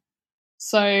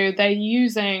 So they're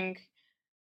using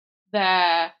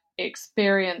their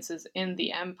experiences in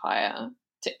the empire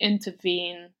to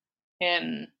intervene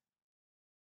in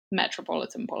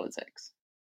metropolitan politics.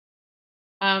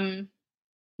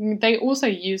 They also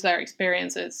use their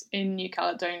experiences in New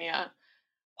Caledonia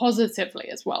positively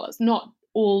as well, as not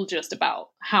all just about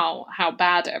how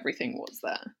bad everything was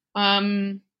there.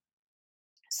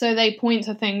 So they point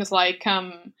to things like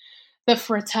the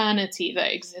fraternity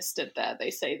that existed there. They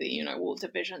say that, you know, all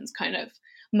divisions kind of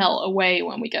melt away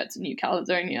when we get to New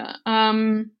Caledonia.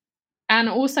 And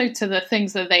also to the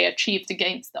things that they achieved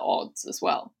against the odds as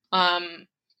well.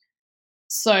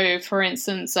 So, for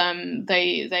instance,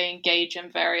 they engage in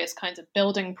various kinds of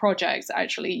building projects.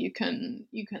 Actually, you can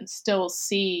still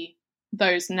see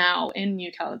those now in New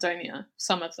Caledonia,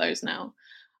 some of those now.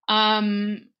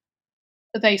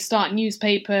 They start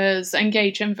newspapers,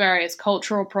 engage in various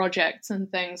cultural projects and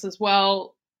things as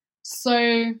well.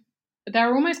 So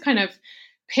they're almost kind of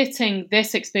pitting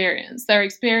this experience, their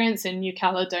experience in New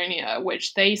Caledonia,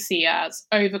 which they see as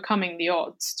overcoming the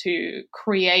odds to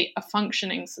create a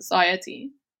functioning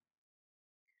society,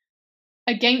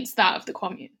 against that of the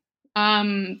commune.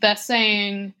 They're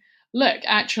saying, look,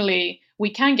 actually, we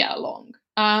can get along,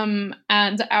 and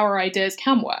our ideas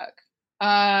can work.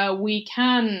 We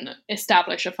can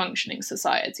establish a functioning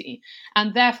society,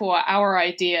 and therefore our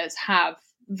ideas have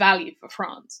value for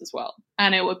France as well.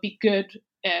 And it would be good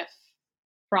if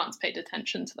France paid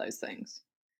attention to those things.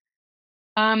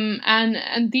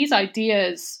 And these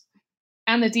ideas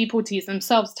and the deportees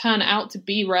themselves turn out to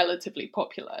be relatively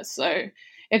popular. So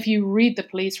if you read the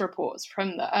police reports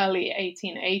from the early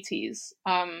 1880s,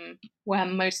 where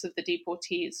most of the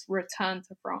deportees returned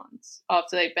to France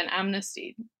after they've been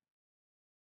amnestied,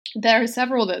 there are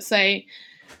several that say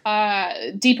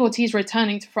deportees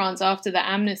returning to France after the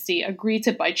amnesty are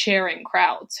greeted by cheering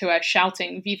crowds who are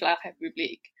shouting "Vive la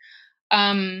République."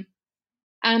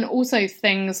 And also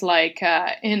things like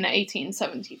in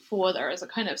 1874, there is a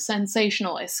kind of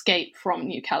sensational escape from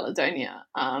New Caledonia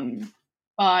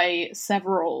by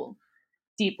several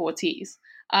deportees.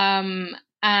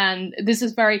 And this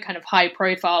is very kind of high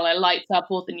profile. It lights up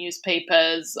all the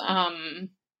newspapers.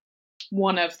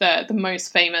 One of the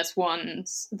most famous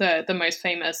ones, the most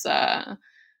famous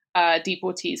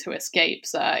deportees who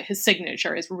escapes, his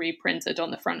signature is reprinted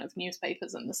on the front of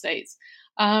newspapers in the States.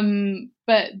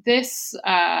 But this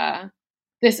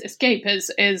escape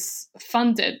is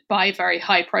funded by very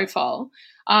high profile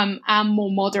and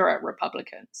more moderate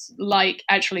Republicans, like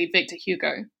actually Victor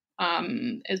Hugo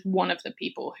is one of the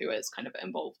people who is kind of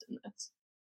involved in this.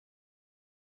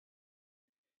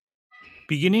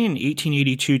 Beginning in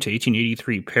 1882 to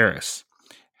 1883 Paris,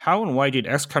 how and why did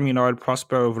ex-communard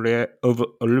Prosper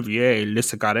Olivier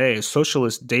Lessagare's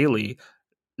socialist daily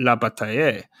La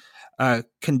Bataille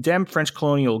condemn French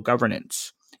colonial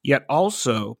governance, yet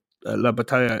also La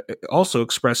Bataille also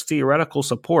expressed theoretical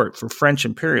support for French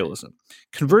imperialism?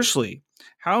 Conversely,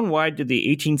 how and why did the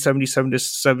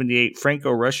 1877-78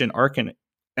 Franco-Russian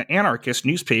anarchist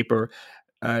newspaper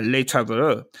Les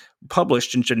Travailleurs,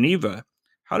 published in Geneva,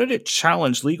 how did it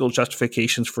challenge legal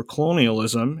justifications for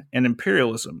colonialism and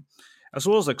imperialism, as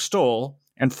well as extol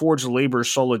and forge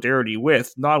labor's solidarity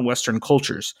with non-Western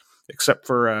cultures, except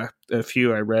for a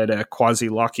few I read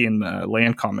quasi-Lockean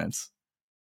land comments?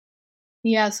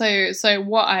 Yeah, so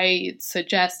what I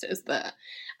suggest is that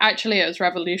actually it was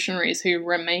revolutionaries who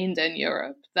remained in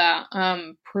Europe that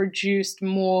produced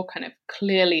more kind of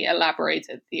clearly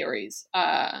elaborated theories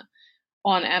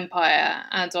on empire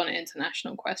and on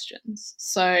international questions.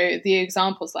 So the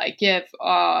examples that I give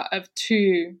are of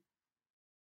two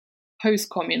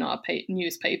post-communal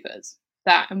newspapers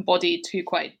that embody two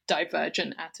quite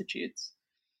divergent attitudes.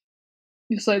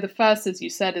 So the first, as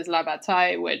you said, is La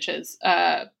Bataille, which is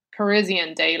a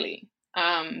Parisian daily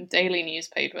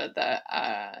newspaper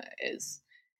that is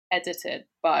edited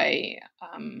by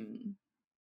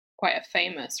quite a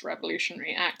famous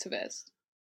revolutionary activist.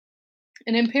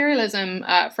 And imperialism,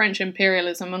 French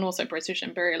imperialism, and also British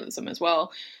imperialism as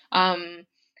well,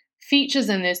 features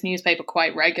in this newspaper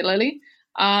quite regularly.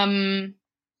 And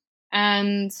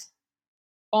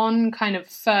on kind of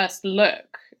first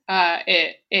look,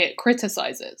 it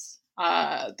criticizes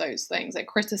those things. It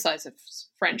criticizes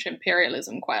French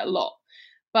imperialism quite a lot.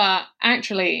 But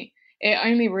actually, it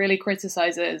only really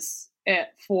criticizes it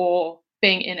for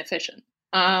being inefficient.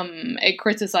 It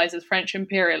criticizes French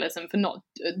imperialism for not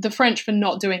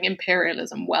doing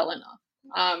imperialism well enough.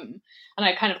 And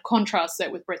it kind of contrasts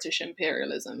it with British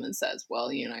imperialism and says,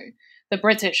 well, you know, the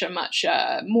British are much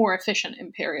more efficient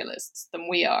imperialists than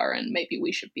we are, and maybe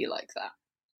we should be like that.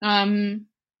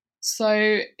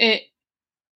 So it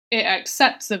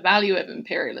accepts the value of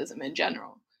imperialism in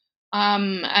general.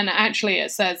 And actually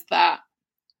it says that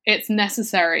it's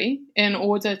necessary in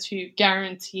order to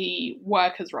guarantee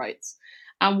workers' rights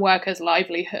and workers'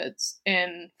 livelihoods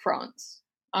in France.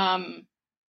 And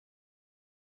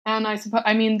I suppose,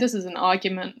 I mean, this is an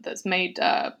argument that's made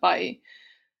by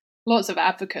lots of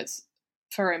advocates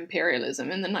for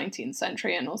imperialism in the 19th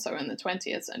century and also in the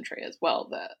 20th century as well,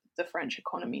 that the French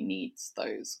economy needs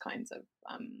those kinds of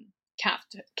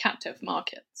captive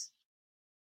markets.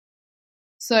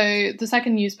 So the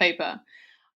second newspaper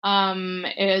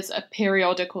is a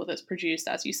periodical that's produced,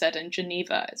 as you said, in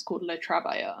Geneva. It's called Le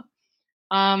Travailleur.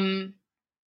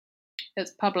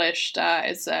 It's published,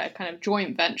 it's a kind of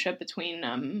joint venture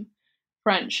between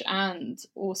French and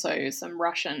also some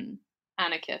Russian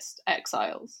anarchist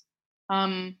exiles.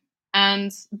 And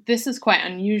this is quite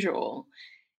unusual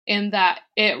in that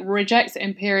it rejects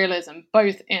imperialism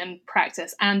both in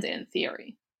practice and in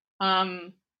theory.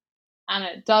 And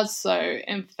it does so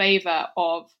in favor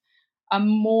of a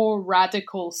more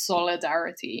radical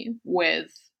solidarity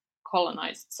with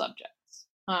colonized subjects.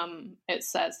 It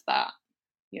says that,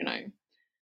 you know,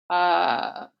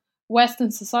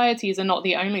 Western societies are not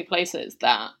the only places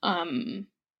that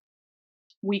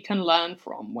we can learn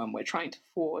from when we're trying to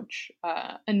forge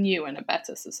a new and a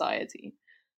better society.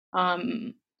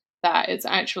 That it's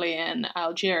actually in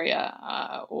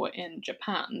Algeria or in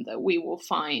Japan that we will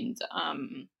find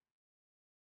kind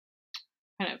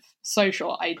of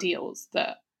social ideals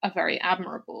that are very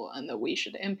admirable and that we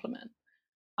should implement.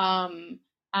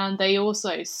 And they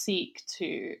also seek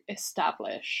to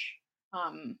establish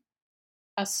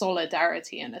a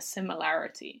solidarity and a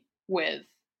similarity with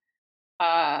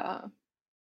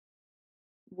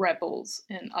rebels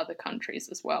in other countries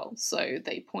as well. So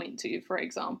they point to, for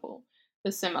example,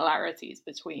 the similarities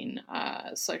between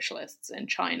socialists in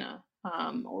China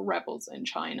or rebels in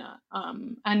China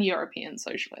and European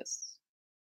socialists.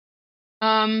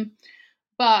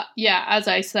 But yeah, as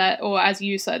I said, or as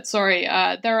you said, sorry,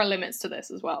 there are limits to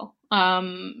this as well.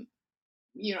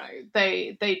 You know,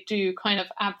 they do kind of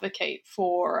advocate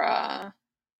for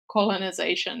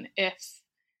colonization if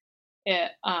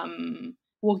it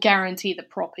will guarantee the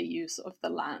proper use of the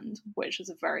land, which is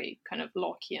a very kind of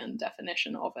Lockean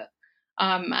definition of it.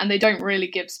 And they don't really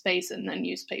give space in the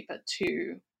newspaper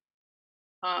to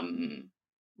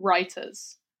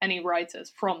writers, any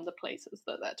writers from the places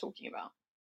that they're talking about.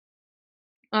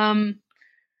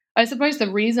 I suppose the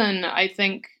reason I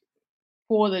think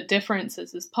for the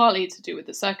differences is partly to do with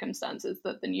the circumstances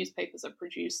that the newspapers are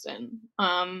produced in.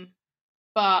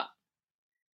 But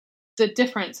the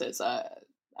differences are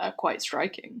quite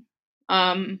striking.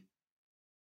 And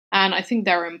I think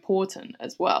they're important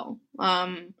as well.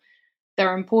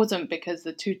 They're important because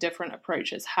the two different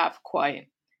approaches have quite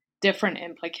different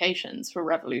implications for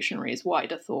revolutionaries'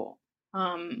 wider thought.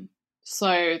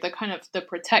 So the kind of the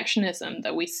protectionism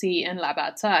that we see in La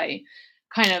Bataille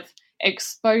kind of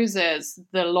exposes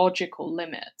the logical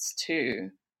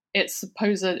its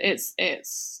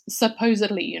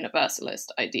supposedly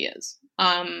universalist ideas.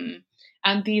 And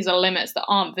And these are limits that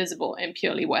aren't visible in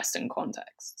purely Western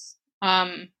contexts.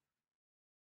 And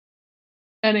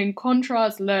in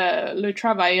contrast, Le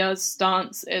Travailleur's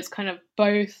stance is kind of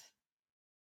both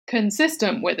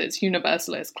consistent with its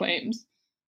universalist claims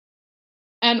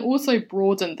and also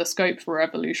broadened the scope for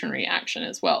revolutionary action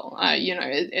as well.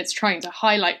 It's trying to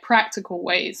highlight practical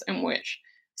ways in which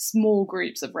small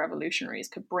groups of revolutionaries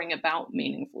could bring about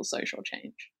meaningful social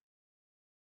change.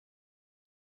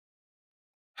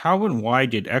 How and why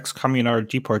did ex-communard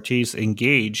deportees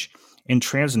engage in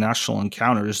transnational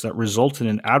encounters that resulted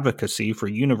in advocacy for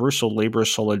universal labor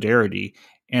solidarity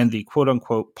and the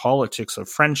quote-unquote politics of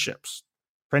friendship?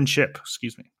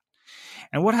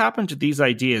 And what happened to these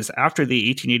ideas after the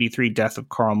 1883 death of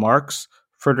Karl Marx,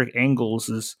 Friedrich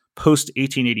Engels'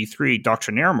 post-1883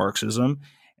 doctrinaire Marxism,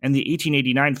 and the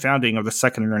 1889 founding of the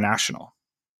Second International?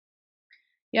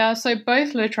 Yeah, so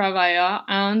both Le Travailleur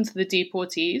and the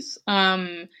deportees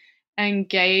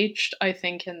engaged, I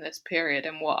think, in this period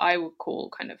in what I would call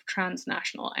kind of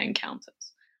transnational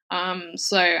encounters.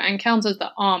 So encounters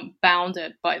that aren't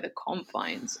bounded by the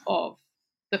confines of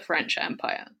the French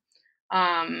Empire.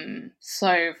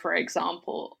 So, for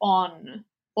example,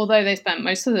 although they spent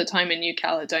most of the time in New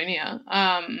Caledonia,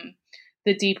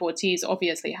 the deportees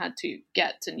obviously had to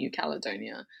get to New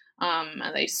Caledonia, and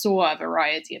they saw a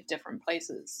variety of different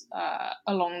places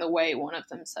along the way. One of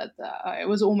them said that it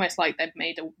was almost like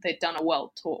they'd done a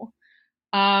world tour.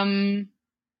 The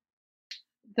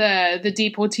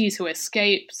deportees who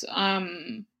escaped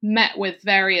met with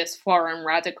various foreign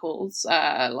radicals,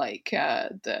 like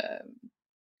the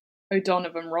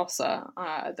O'Donovan Rossa,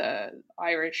 the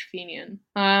Irish Fenian.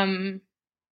 And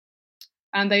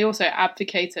they also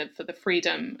advocated for the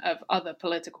freedom of other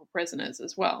political prisoners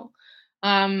as well.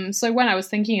 So when I was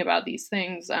thinking about these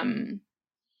things, to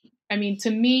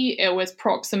me, it was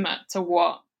proximate to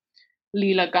what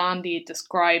Leela Gandhi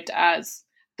described as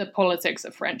the politics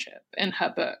of friendship in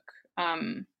her book,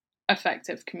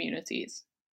 Effective Communities.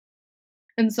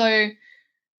 And so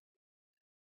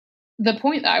the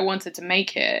point that I wanted to make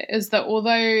here is that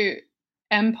although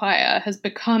empire has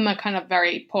become a kind of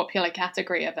very popular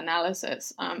category of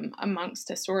analysis amongst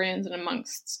historians and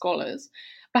amongst scholars,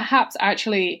 perhaps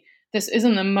actually this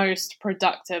isn't the most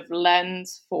productive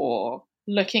lens for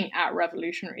looking at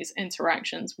revolutionaries'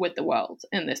 interactions with the world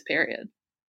in this period.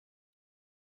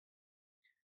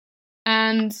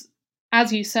 And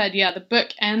as you said, the book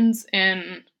ends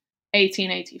in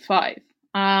 1885.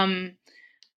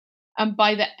 And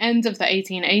by the end of the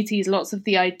 1880s, lots of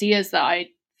the ideas that I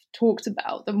talked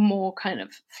about, the more kind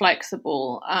of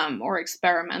flexible or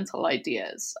experimental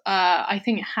ideas, I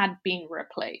think had been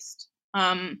replaced.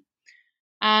 And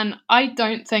I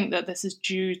don't think that this is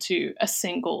due to a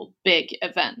single big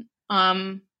event,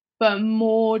 but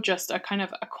more just a kind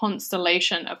of a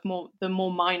constellation of the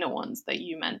more minor ones that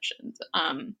you mentioned,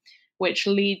 which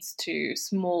leads to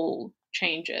small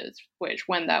changes, which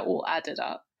when they're all added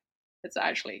up, it's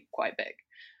actually quite big.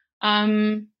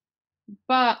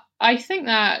 But I think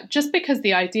that just because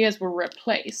the ideas were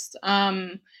replaced,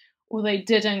 or they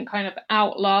didn't kind of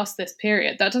outlast this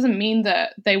period, that doesn't mean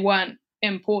that they weren't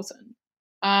important,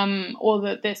 or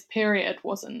that this period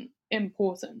wasn't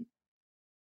important.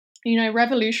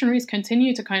 Revolutionaries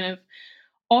continue to kind of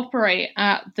operate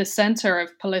at the center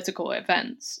of political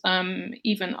events,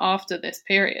 even after this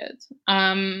period.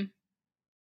 And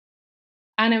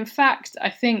in fact, I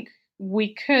think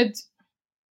we could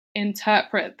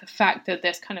interpret the fact that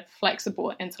this kind of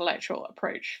flexible intellectual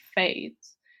approach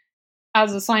fades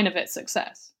as a sign of its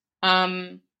success.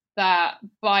 That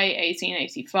by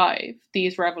 1885,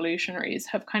 these revolutionaries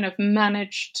have kind of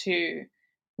managed to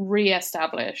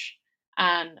re-establish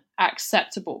an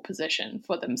acceptable position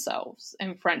for themselves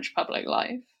in French public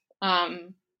life,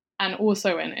 and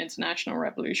also in international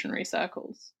revolutionary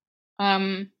circles.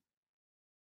 And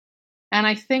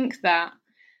I think that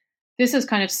this is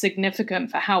kind of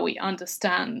significant for how we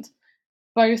understand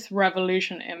both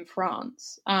revolution in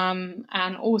France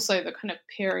and also the kind of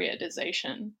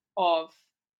periodization of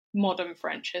modern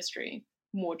French history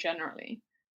more generally.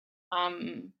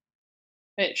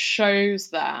 It shows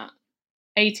that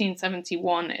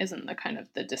 1871 isn't the kind of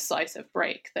the decisive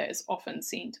break that is often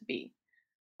seen to be.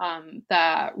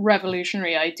 That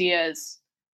revolutionary ideas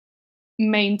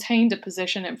maintained a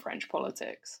position in French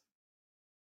politics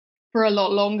for a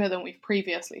lot longer than we've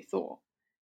previously thought.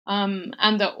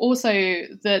 And that also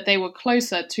that they were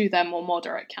closer to their more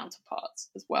moderate counterparts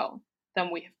as well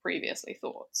than we have previously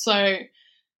thought. So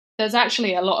there's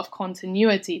actually a lot of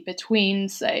continuity between,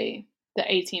 say, the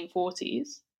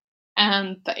 1840s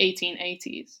and the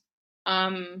 1880s.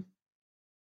 And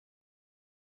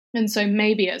so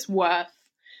maybe it's worth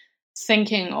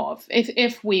thinking of,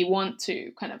 if we want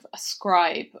to kind of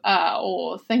ascribe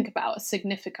or think about a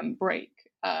significant break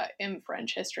in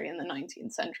French history in the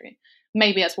 19th century,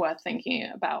 maybe it's worth thinking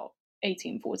about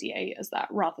 1848 as that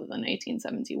rather than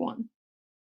 1871.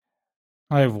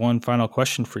 I have one final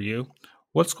question for you.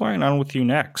 What's going on with you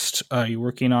next? Are you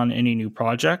working on any new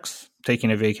projects?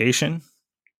 Taking a vacation?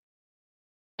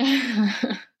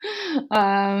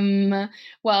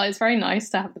 Well, it's very nice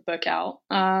to have the book out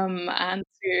and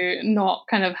to not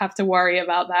kind of have to worry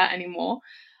about that anymore.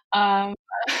 Um,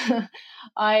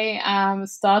 I am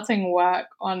starting work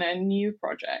on a new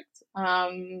project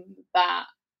that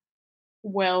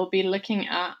will be looking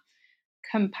at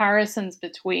comparisons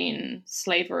between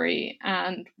slavery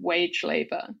and wage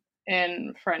labor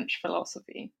in French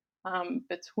philosophy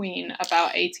between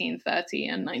about 1830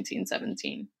 and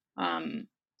 1917.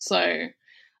 So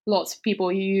lots of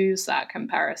people use that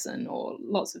comparison, or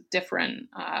lots of different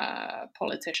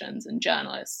politicians and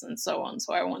journalists and so on.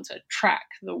 So I want to track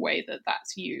the way that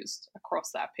that's used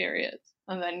across that period,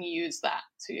 and then use that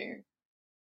to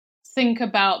think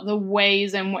about the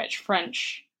ways in which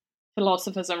French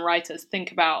philosophers and writers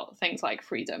think about things like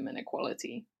freedom and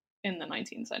equality in the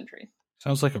 19th century.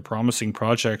 Sounds like a promising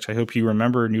project. I hope you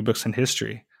remember New Books in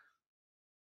History.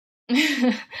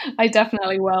 I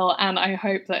definitely will, and I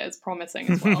hope that it's promising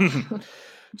as well.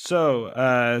 So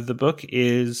the book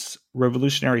is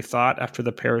Revolutionary Thought After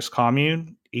the Paris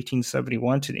Commune,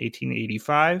 1871 to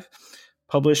 1885,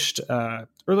 published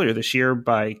earlier this year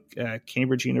by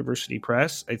Cambridge University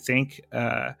Press. I thank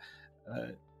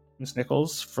Ms.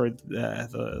 Nichols for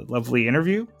the lovely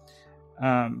interview.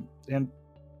 And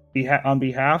on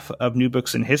behalf of New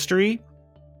Books in History,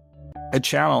 a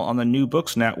channel on the New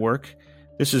Books Network,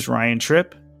 this is Ryan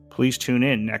Tripp. Please tune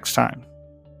in next time.